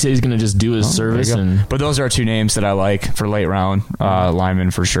don't think he said he's going to just do his service. But those are two names that I like for late round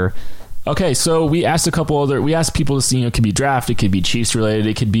linemen for sure. Okay, so we asked we asked people to see, it could be draft, it could be Chiefs related,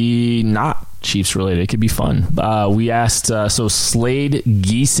 it could be not Chiefs related, it could be fun. We asked, so Slade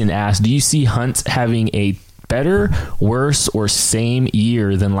Geeson asked, do you see Hunt having a better, worse, or same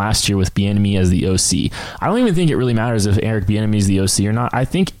year than last year with Bieniemy as the OC? I don't even think it really matters if Eric Bieniemy is the OC or not. I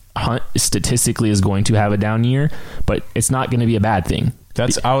think Hunt statistically is going to have a down year, but it's not going to be a bad thing.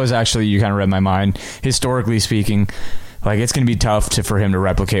 You kind of read my mind. Historically speaking, it's going to be tough for him to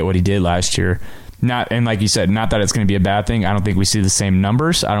replicate what he did last year. And like you said, not that it's going to be a bad thing. I don't think we see the same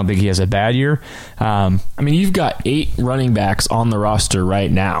numbers. I don't think he has a bad year. You've got 8 running backs on the roster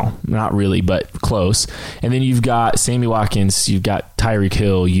right now. Not really, but close. And then you've got Sammy Watkins, you've got Tyreek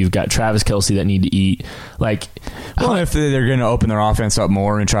Hill, you've got Travis Kelce that need to eat. If they're going to open their offense up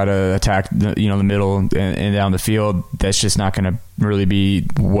more and try to attack the middle and down the field, that's just not going to really be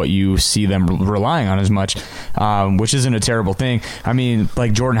what you see them relying on as much, which isn't a terrible thing.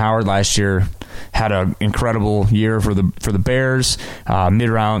 Jordan Howard last year had an incredible year for the Bears. Mid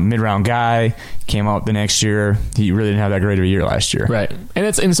round guy, came out the next year. He really didn't have that great of a year last year, right? And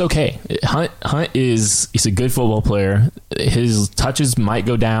it's okay. Hunt he's a good football player. His touches might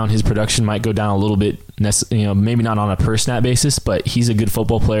go down, his production might go down a little bit. Maybe not on a per snap basis, but he's a good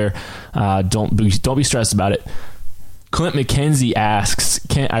football player. Don't be stressed about it. Clint McKenzie asks,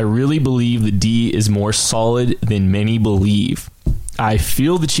 I really believe the D is more solid than many believe. I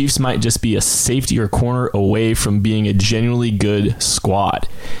feel the Chiefs might just be a safety or corner away from being a genuinely good squad.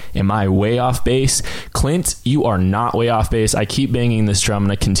 Am I way off base? Clint, you are not way off base. I keep banging this drum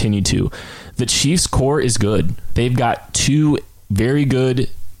and I continue to. The Chiefs core is good. They've got 2 very good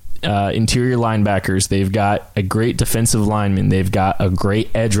interior linebackers. They've got a great defensive lineman. They've got a great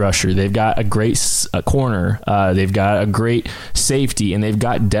edge rusher. They've got a great corner. They've got a great safety, and they've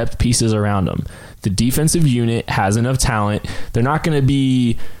got depth pieces around them. The defensive unit has enough talent. They're not going to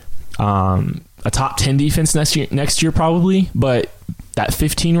be a top 10 defense next year probably, but that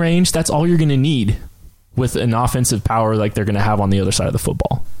 15 range, that's all you're going to need with an offensive power like they're going to have on the other side of the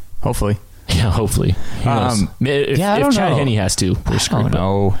football. Hopefully. Yeah, hopefully. If Chad Henne has to, we're screwed. I don't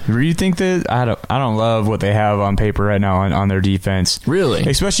know. Do you think that I don't love what they have on paper right now on their defense? Really,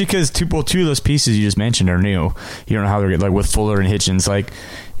 especially because two of those pieces you just mentioned are new. You don't know how they're like with Fuller and Hitchens. Like,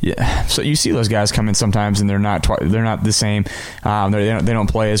 yeah, so you see those guys come in sometimes and they're not the same. They don't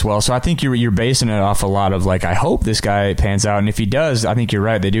play as well. So I think you're basing it off a lot of like, I hope this guy pans out, and if he does, I think you're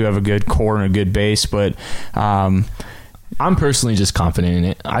right. They do have a good core and a good base, but. I'm personally just confident in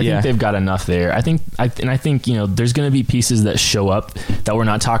it. I think they've got enough there. I think there's going to be pieces that show up that we're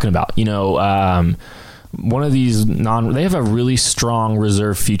not talking about. One of these they have a really strong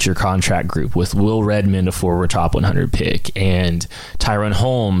reserve future contract group with Will Redmond, a forward top 100 pick, and Tyrone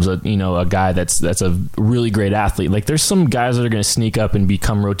Holmes, a guy that's a really great athlete. Like, there's some guys that are going to sneak up and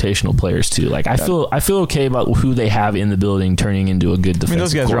become rotational players too. Like, I feel okay about who they have in the building turning into a good defensive. I mean,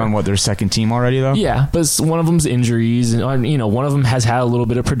 those guys are on their second team already though. Yeah, but one of them's injuries, and one of them has had a little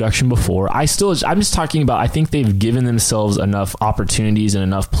bit of production before. I'm just talking about. I think they've given themselves enough opportunities and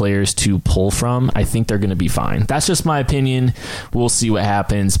enough players to pull from. I think they're going to be fine. That's just my opinion. We'll see what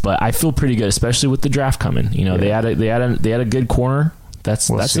happens, but I feel pretty good, especially with the draft coming. They had a good corner. That's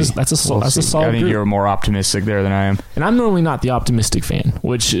a solid. I think you're more optimistic there than I am, and I'm normally not the optimistic fan,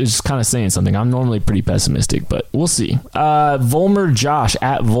 which is kind of saying something. I'm normally pretty pessimistic, but we'll see. Volmer Josh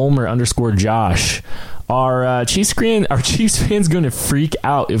at Volmer_Josh. Are Chiefs fans going to freak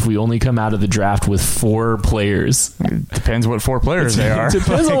out if we only come out of the draft with 4 players? It depends what 4 players they are. It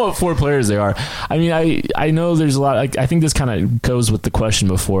depends on what 4 players they are. I mean, I know there's a lot. I think this kind of goes with the question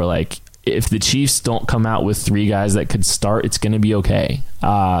before. Like, if the Chiefs don't come out with 3 guys that could start, it's going to be okay.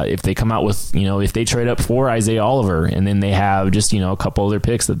 If they come out with, if they trade up for Isaiah Oliver and then they have just, a couple other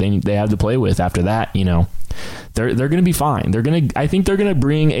picks that they have to play with after that, they're going to be fine. I think they're going to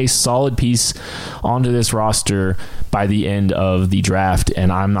bring a solid piece onto this roster by the end of the draft,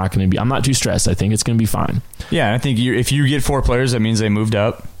 and I'm not too stressed. I think it's going to be fine. Yeah, I think if you get 4 players, that means they moved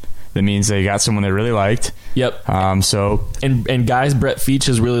up. That means they got someone they really liked. Yep. So and guys Brett Veach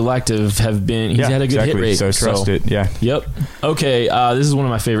has really liked he's had a good hit rate. So trust it. Yeah. Yep. Okay. This is one of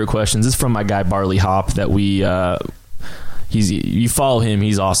my favorite questions. This is from my guy Barley Hop that you follow him.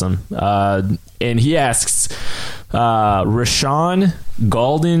 He's awesome. And he asks, Rashawn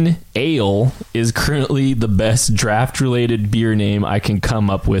Golden Ale is currently the best draft related beer name I can come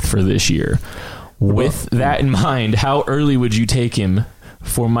up with for this year. With that in mind, how early would you take him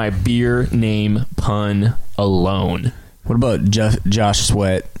for my beer name pun alone? What about Josh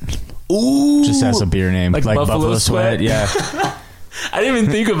Sweat? Ooh, just has a beer name like Buffalo Sweat. Yeah. I didn't even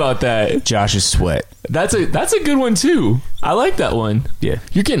think about that. Josh's Sweat. That's a good one too. I like that one. Yeah.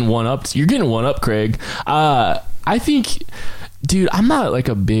 You're getting one up, Craig. I think, dude, I'm not like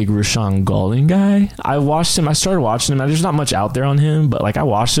a big Rashawn Golden guy. I started watching him. There's not much out there on him, but like I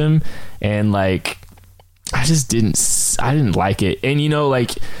watched him and like I didn't like it. And he's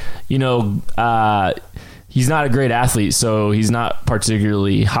not a great athlete, so he's not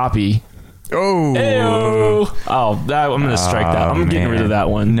particularly hoppy. Oh, I'm gonna strike that. I'm getting rid of that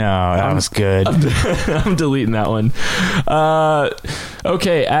one. No, that was good. I'm deleting that one.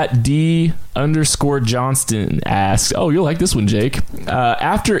 Okay, at D_Johnston asks, you'll like this one, Jake.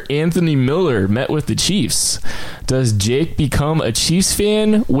 After Anthony Miller met with the Chiefs, does Jake become a Chiefs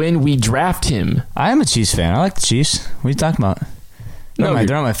fan when we draft him? I am a Chiefs fan. I like the Chiefs. What are you talking about? They're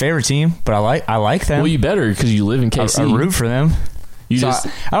not my favorite team, but I like them. Well, you better because you live in KC. I root for them. I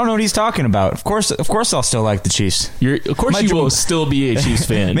don't know what he's talking about. Of course, I'll still like the Chiefs. You will still be a Chiefs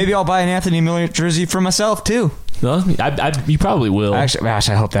fan. Maybe I'll buy an Anthony Miller jersey for myself too. Well, you probably will. Actually, gosh,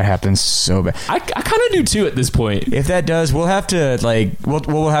 I hope that happens so bad. I kind of do too at this point. If that does, we'll have to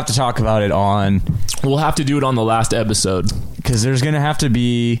we'll have to talk about it on. We'll have to do it on the last episode because there's going to have to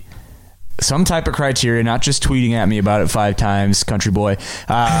be some type of criteria, not just tweeting at me about it 5 times, country boy,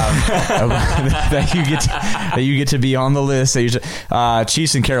 that you get to be on the list.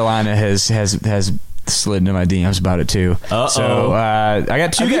 Chiefs in Carolina has slid into my DMs about it too. Uh-oh. So I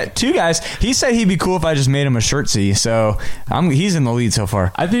got two guys. He said he'd be cool if I just made him a shirtsy. So he's in the lead so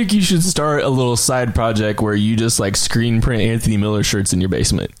far. I think you should start a little side project where you just like screen print Anthony Miller shirts in your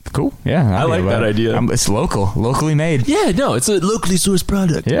basement. Cool. Yeah, I like that idea. It's locally made. Yeah, no, it's a locally sourced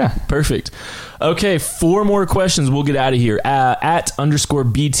product. Yeah, perfect. Okay, 4 more questions. We'll get out of here. @_BTNKC.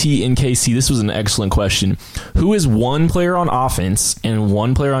 This was an excellent question. Who is one player on offense and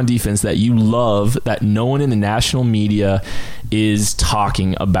one player on defense that you love that no one in the national media is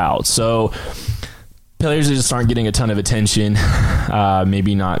talking about? So players that just aren't getting a ton of attention,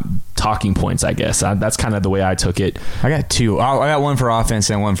 maybe not talking points, I guess. That's kind of the way I took it. I got 2. I got one for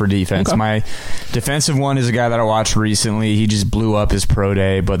offense and one for defense. Okay. My defensive one is a guy that I watched recently. He just blew up his pro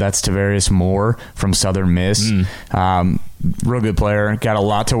day, but that's Tavarius Moore from Southern Miss. Real good player. Got a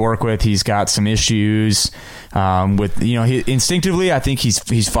lot to work with. He's got some issues with, instinctively, I think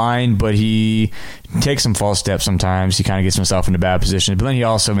he's fine, but he takes some false steps sometimes. He kind of gets himself into bad positions, but then he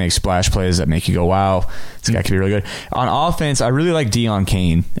also makes splash plays that make you go, wow, this guy could be really good. On offense, I really like Deion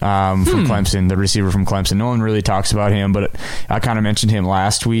Kane from Clemson, the receiver from Clemson. No one really talks about him, but I kind of mentioned him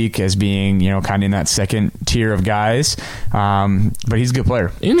last week as being, kind of in that second tier of guys. But he's a good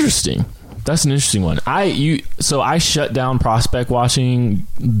player. Interesting. That's an interesting one. So I shut down prospect watching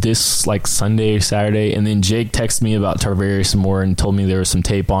this like Sunday, Saturday, and then Jake texted me about Tarvarius Moore and told me there was some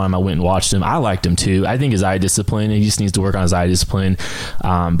tape on him. I went and watched him. I liked him too. I think his eye discipline, he just needs to work on his eye discipline.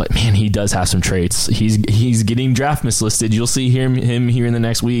 But man, he does have some traits. He's getting draft mislisted. You'll see him here in the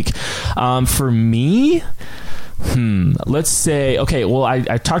next week. For me, let's say, okay, well,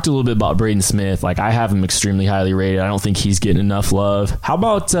 I talked a little bit about Braden Smith. Like, I have him extremely highly rated. I don't think he's getting enough love. How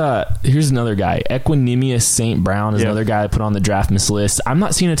about, here's another guy. Equanimous St. Brown is another guy I put on the draft miss list. I'm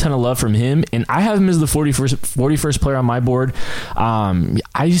not seeing a ton of love from him, and I have him as the 41st player on my board.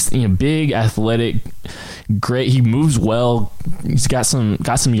 I just, big, athletic, great. He moves well. He's got some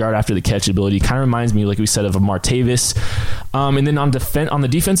yard after the catch ability. Kind of reminds me, like we said, of a Martavis. And then on the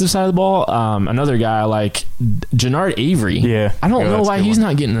defensive side of the ball, another guy like Jannard Avery. Yeah, I don't know why he's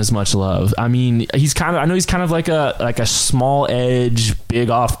not getting as much love. I mean, I know he's kind of like a small edge, big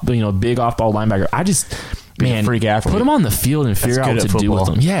off ball linebacker. I just, man, freak athlete. Put him on the field and figure out what to do with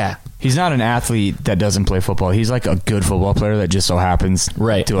him. Yeah. He's not an athlete that doesn't play football. He's like a good football player that just so happens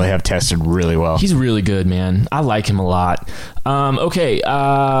to have tested really well. He's really good, man. I like him a lot. Okay,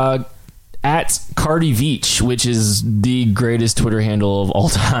 at Cardi Veach, which is the greatest Twitter handle of all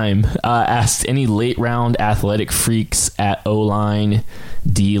time, asked any late round athletic freaks at O-line,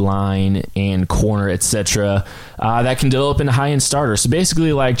 D-line, and corner, etc. That can develop into high-end starters. So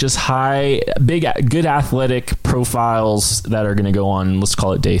basically, like just good athletic profiles that are going to go on, let's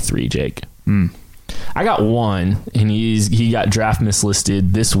call it day 3, Jake. I got one, and he got draft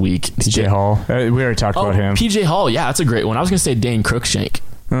mislisted this week. PJ Hall. We already talked about him. PJ Hall, yeah, that's a great one. I was going to say Dane Cruikshank.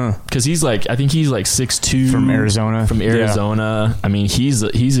 Because I think he's like 6'2", from Arizona. Yeah. I mean, he's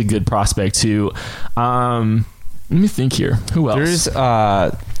a good prospect too. Let me think here. Who else?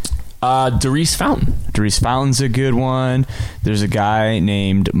 There's Darius Fountain. Darius Fountain's a good one. There's a guy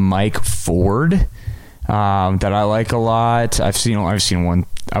named Mike Ford that I like a lot. I've seen one.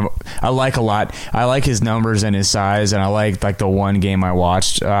 I like a lot. I like his numbers and his size, and I like the one game I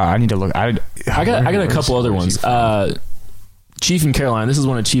watched. I need to look. I got a couple other ones. Chief in Carolina. This is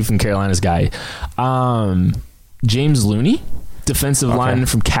one of Chief in Carolina's guy. James Looney, defensive lineman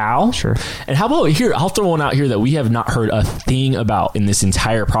from Cal. Sure. And how about here? I'll throw one out here that we have not heard a thing about in this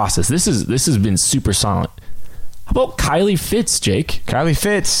entire process. This has been super silent. How about Kylie Fitz, Jake? Kylie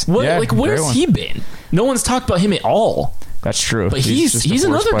Fitz. Where's he been? No one's talked about him at all. That's true. But he's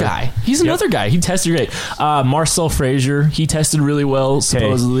another guy. He's another guy. He tested great. Marcel Frazier, he tested really well,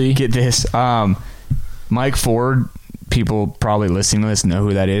 supposedly. Hey, get this. Mike Ford, people probably listening to this know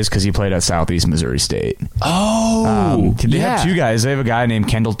who that is because he played at Southeast Missouri State. They have 2 guys. They have a guy named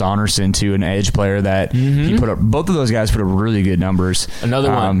Kendall Donnerson, too, an edge player that he put up. Both of those guys put up really good numbers.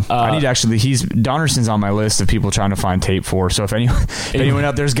 Another one. I need Donnerson's on my list of people trying to find tape for. So if anyone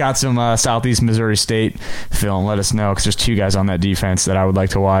out there's got some Southeast Missouri State film, let us know because there's 2 guys on that defense that I would like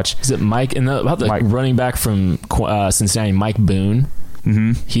to watch. Is it Mike? Mike, running back from Cincinnati, Mike Boone.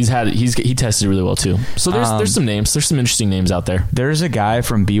 He tested really well too. So there's some names. There's some interesting names out there. There's a guy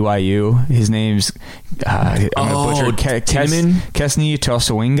from BYU. His name's I'm gonna butcher Tiedemann? Kesney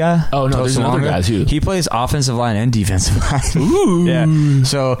Tosawinga. Oh no, there's another guy too. He plays offensive line and defensive line. Ooh. Yeah.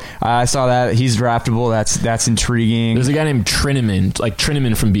 So I saw that he's draftable. That's intriguing. There's a guy named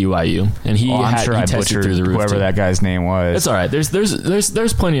Trineman from BYU, and I'm sure he I tested butchered through the roof whoever too. that guy's name was. That's all right.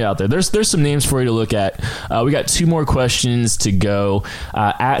 There's plenty out there. There's some names for you to look at. We got 2 more questions to go.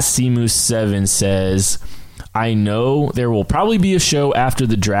 At Cmoose7 says, I know there will probably be a show after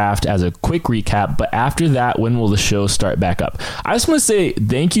the draft as a quick recap, but after that, when will the show start back up? I just want to say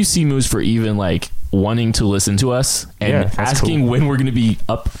thank you, Cmoose, for even wanting to listen to us and asking when we're going to be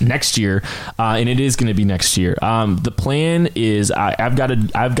up next year, and it is going to be next year. The plan is I've got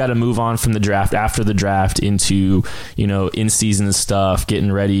to move on from the draft after the draft into in season stuff,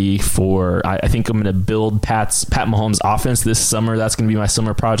 getting ready for. I think I'm going to build Pat Mahomes' offense this summer. That's going to be my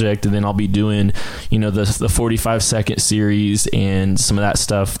summer project, and then I'll be doing the 45-second series and some of that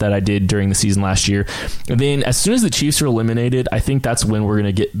stuff that I did during the season last year. And then as soon as the Chiefs are eliminated, I think that's when we're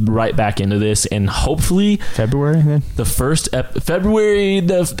going to get right back into this, and hopefully February then? The first February,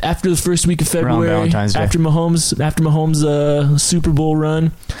 after the first week of February, Valentine's Day. after Mahomes Super Bowl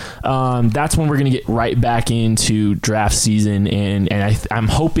run, that's when we're going to get right back into draft season, and I'm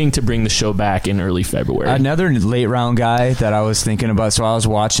hoping to bring the show back in early February. Another late round guy that I was thinking about. So I was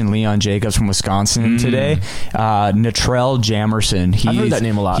watching Leon Jacobs from Wisconsin today. Natrell Jamerson. I've heard that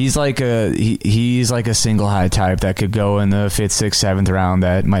name a lot. He's like a single high type that could go in the 5th, 6th, 7th round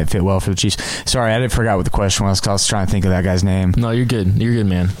that might fit well for the Chiefs. Sorry, I forgot what the question was because I was trying to think of that guy's name. No, you're good. You're good,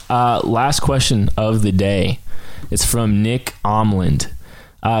 man. Last question of the day. It's from Nick Omland.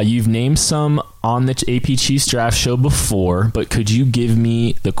 You've named some on the AP Chiefs draft show before, but could you give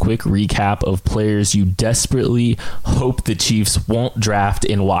me the quick recap of players you desperately hope the Chiefs won't draft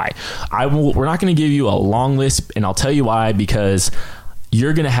and why? We're not going to give you a long list, and I'll tell you why, because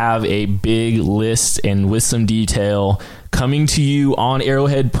you're going to have a big list and with some detail coming to you on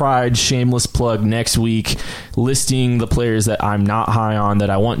Arrowhead Pride, shameless plug, next week, listing the players that I'm not high on, that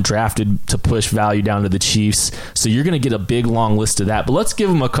I want drafted to push value down to the Chiefs. So you're going to get a big, long list of that. But let's give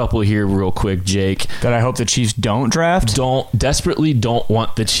them a couple here real quick, Jake. That I hope the Chiefs don't draft? Desperately don't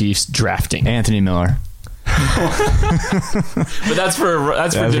want the Chiefs drafting. Anthony Miller. But that's for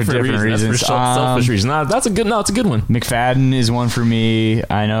different reasons. That's for selfish reasons. It's a good one. McFadden is one for me.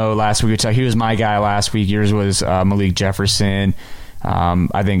 I know last week he was my guy last week. Yours was Malik Jefferson.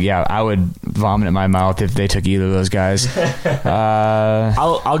 I think, I would vomit in my mouth if they took either of those guys.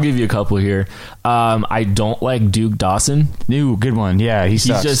 I'll give you a couple here. I don't like Duke Dawson. New good one. Yeah, he's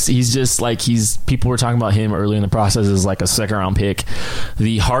just people were talking about him early in the process as like a 2nd round pick.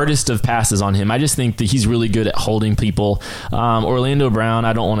 The hardest of passes on him. I just think that he's really good at holding people. Orlando Brown,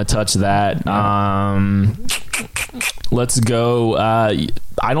 I don't want to touch that. Let's go.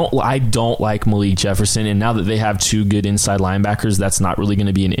 I don't like Malik Jefferson, and now that they have 2 good inside linebackers, that's not really going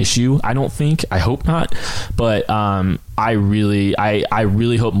to be an issue. I don't think. I hope not. But I really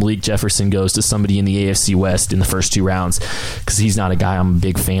hope Malik Jefferson goes to somebody in the AFC West in the first 2 rounds, because he's not a guy I'm a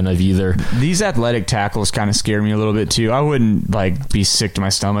big fan of either. These athletic tackles kind of scare me a little bit too. I wouldn't be sick to my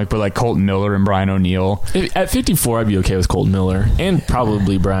stomach, but like Colton Miller and Brian O'Neill. At 54, I'd be okay with Colton Miller and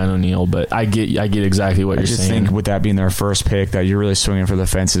probably Brian O'Neill, but I get exactly what you're saying. I just think with that being their first pick, that you're really swinging for the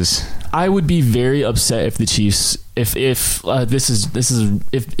fences. I would be very upset if the Chiefs, if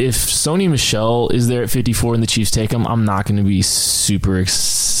Sony Michel is there at 54 and the Chiefs take him, I'm not going to be super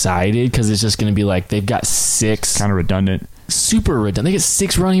excited, because it's just going to be like they've got 6. Kind of redundant. Super redundant. They get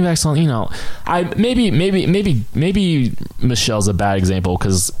 6 running backs on. Maybe Michel's a bad example,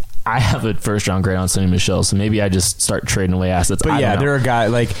 because I have a 1st round grade on Sonny Michel, so maybe I just start trading away assets. But they're a guy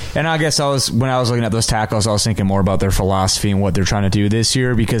and I guess when I was looking at those tackles, I was thinking more about their philosophy and what they're trying to do this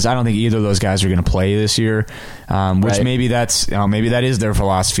year, because I don't think either of those guys are going to play this year. Which maybe maybe that is their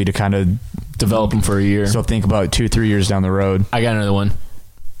philosophy, to kind of develop them for a year. So think about 2-3 years down the road. I got another one.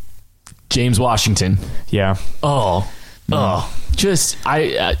 James Washington. Yeah. Just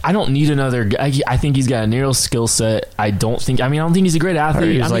I don't need another guy. I think he's got a narrow skill set. I don't think he's a great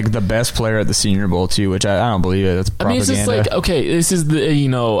athlete. He's like the best player at the Senior Bowl too, which I don't believe it. That's propaganda. It's just like, okay, this is the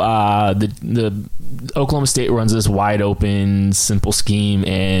the Oklahoma State runs this wide open, simple scheme,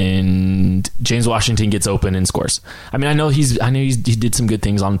 and James Washington gets open and scores. I know he did some good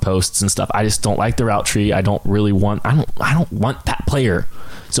things on posts and stuff. I just don't like the route tree. I don't want that player.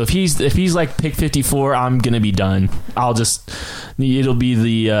 So if he's like pick 54, I'm gonna be done. It'll be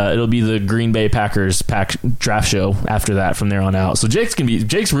the Green Bay Packers draft show after that from there on out. So Jake's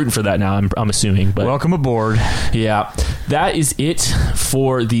rooting for that now. I'm assuming. But welcome aboard. Yeah, that is it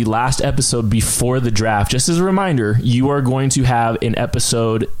for the last episode before the draft. Just as a reminder, you are going to have an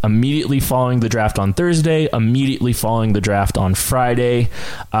episode immediately following the draft on Thursday, immediately following the draft on Friday.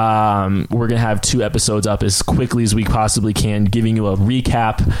 We're going to have 2 episodes up as quickly as we possibly can, giving you a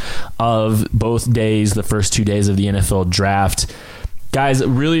recap of both days, the first 2 days of the NFL draft. Guys,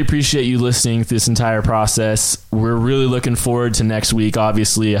 really appreciate you listening to this entire process. We're really looking forward to next week,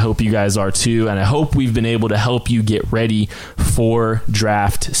 obviously. I hope you guys are too, and I hope we've been able to help you get ready for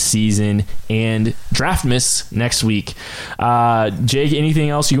draft season and Draftmas next week. Jake, anything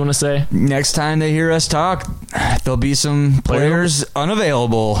else you want to say? Next time they hear us talk, there'll be some players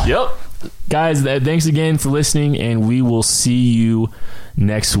unavailable. Yep. Guys, thanks again for listening, and we will see you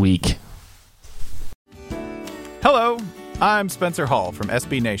next week. Hello. I'm Spencer Hall from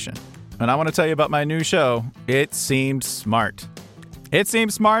SB Nation, and I want to tell you about my new show, It Seemed Smart. It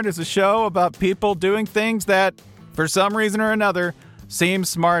Seemed Smart is a show about people doing things that, for some reason or another, seem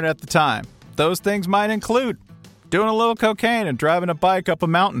smart at the time. Those things might include doing a little cocaine and driving a bike up a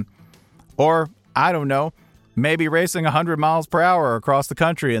mountain. Or, I don't know, maybe racing 100 miles per hour across the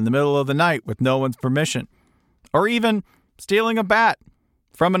country in the middle of the night with no one's permission. Or even stealing a bat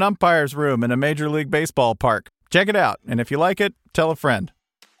from an umpire's room in a Major League Baseball park. Check it out, and if you like it, tell a friend.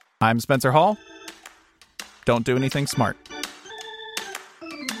 I'm Spencer Hall. Don't do anything smart.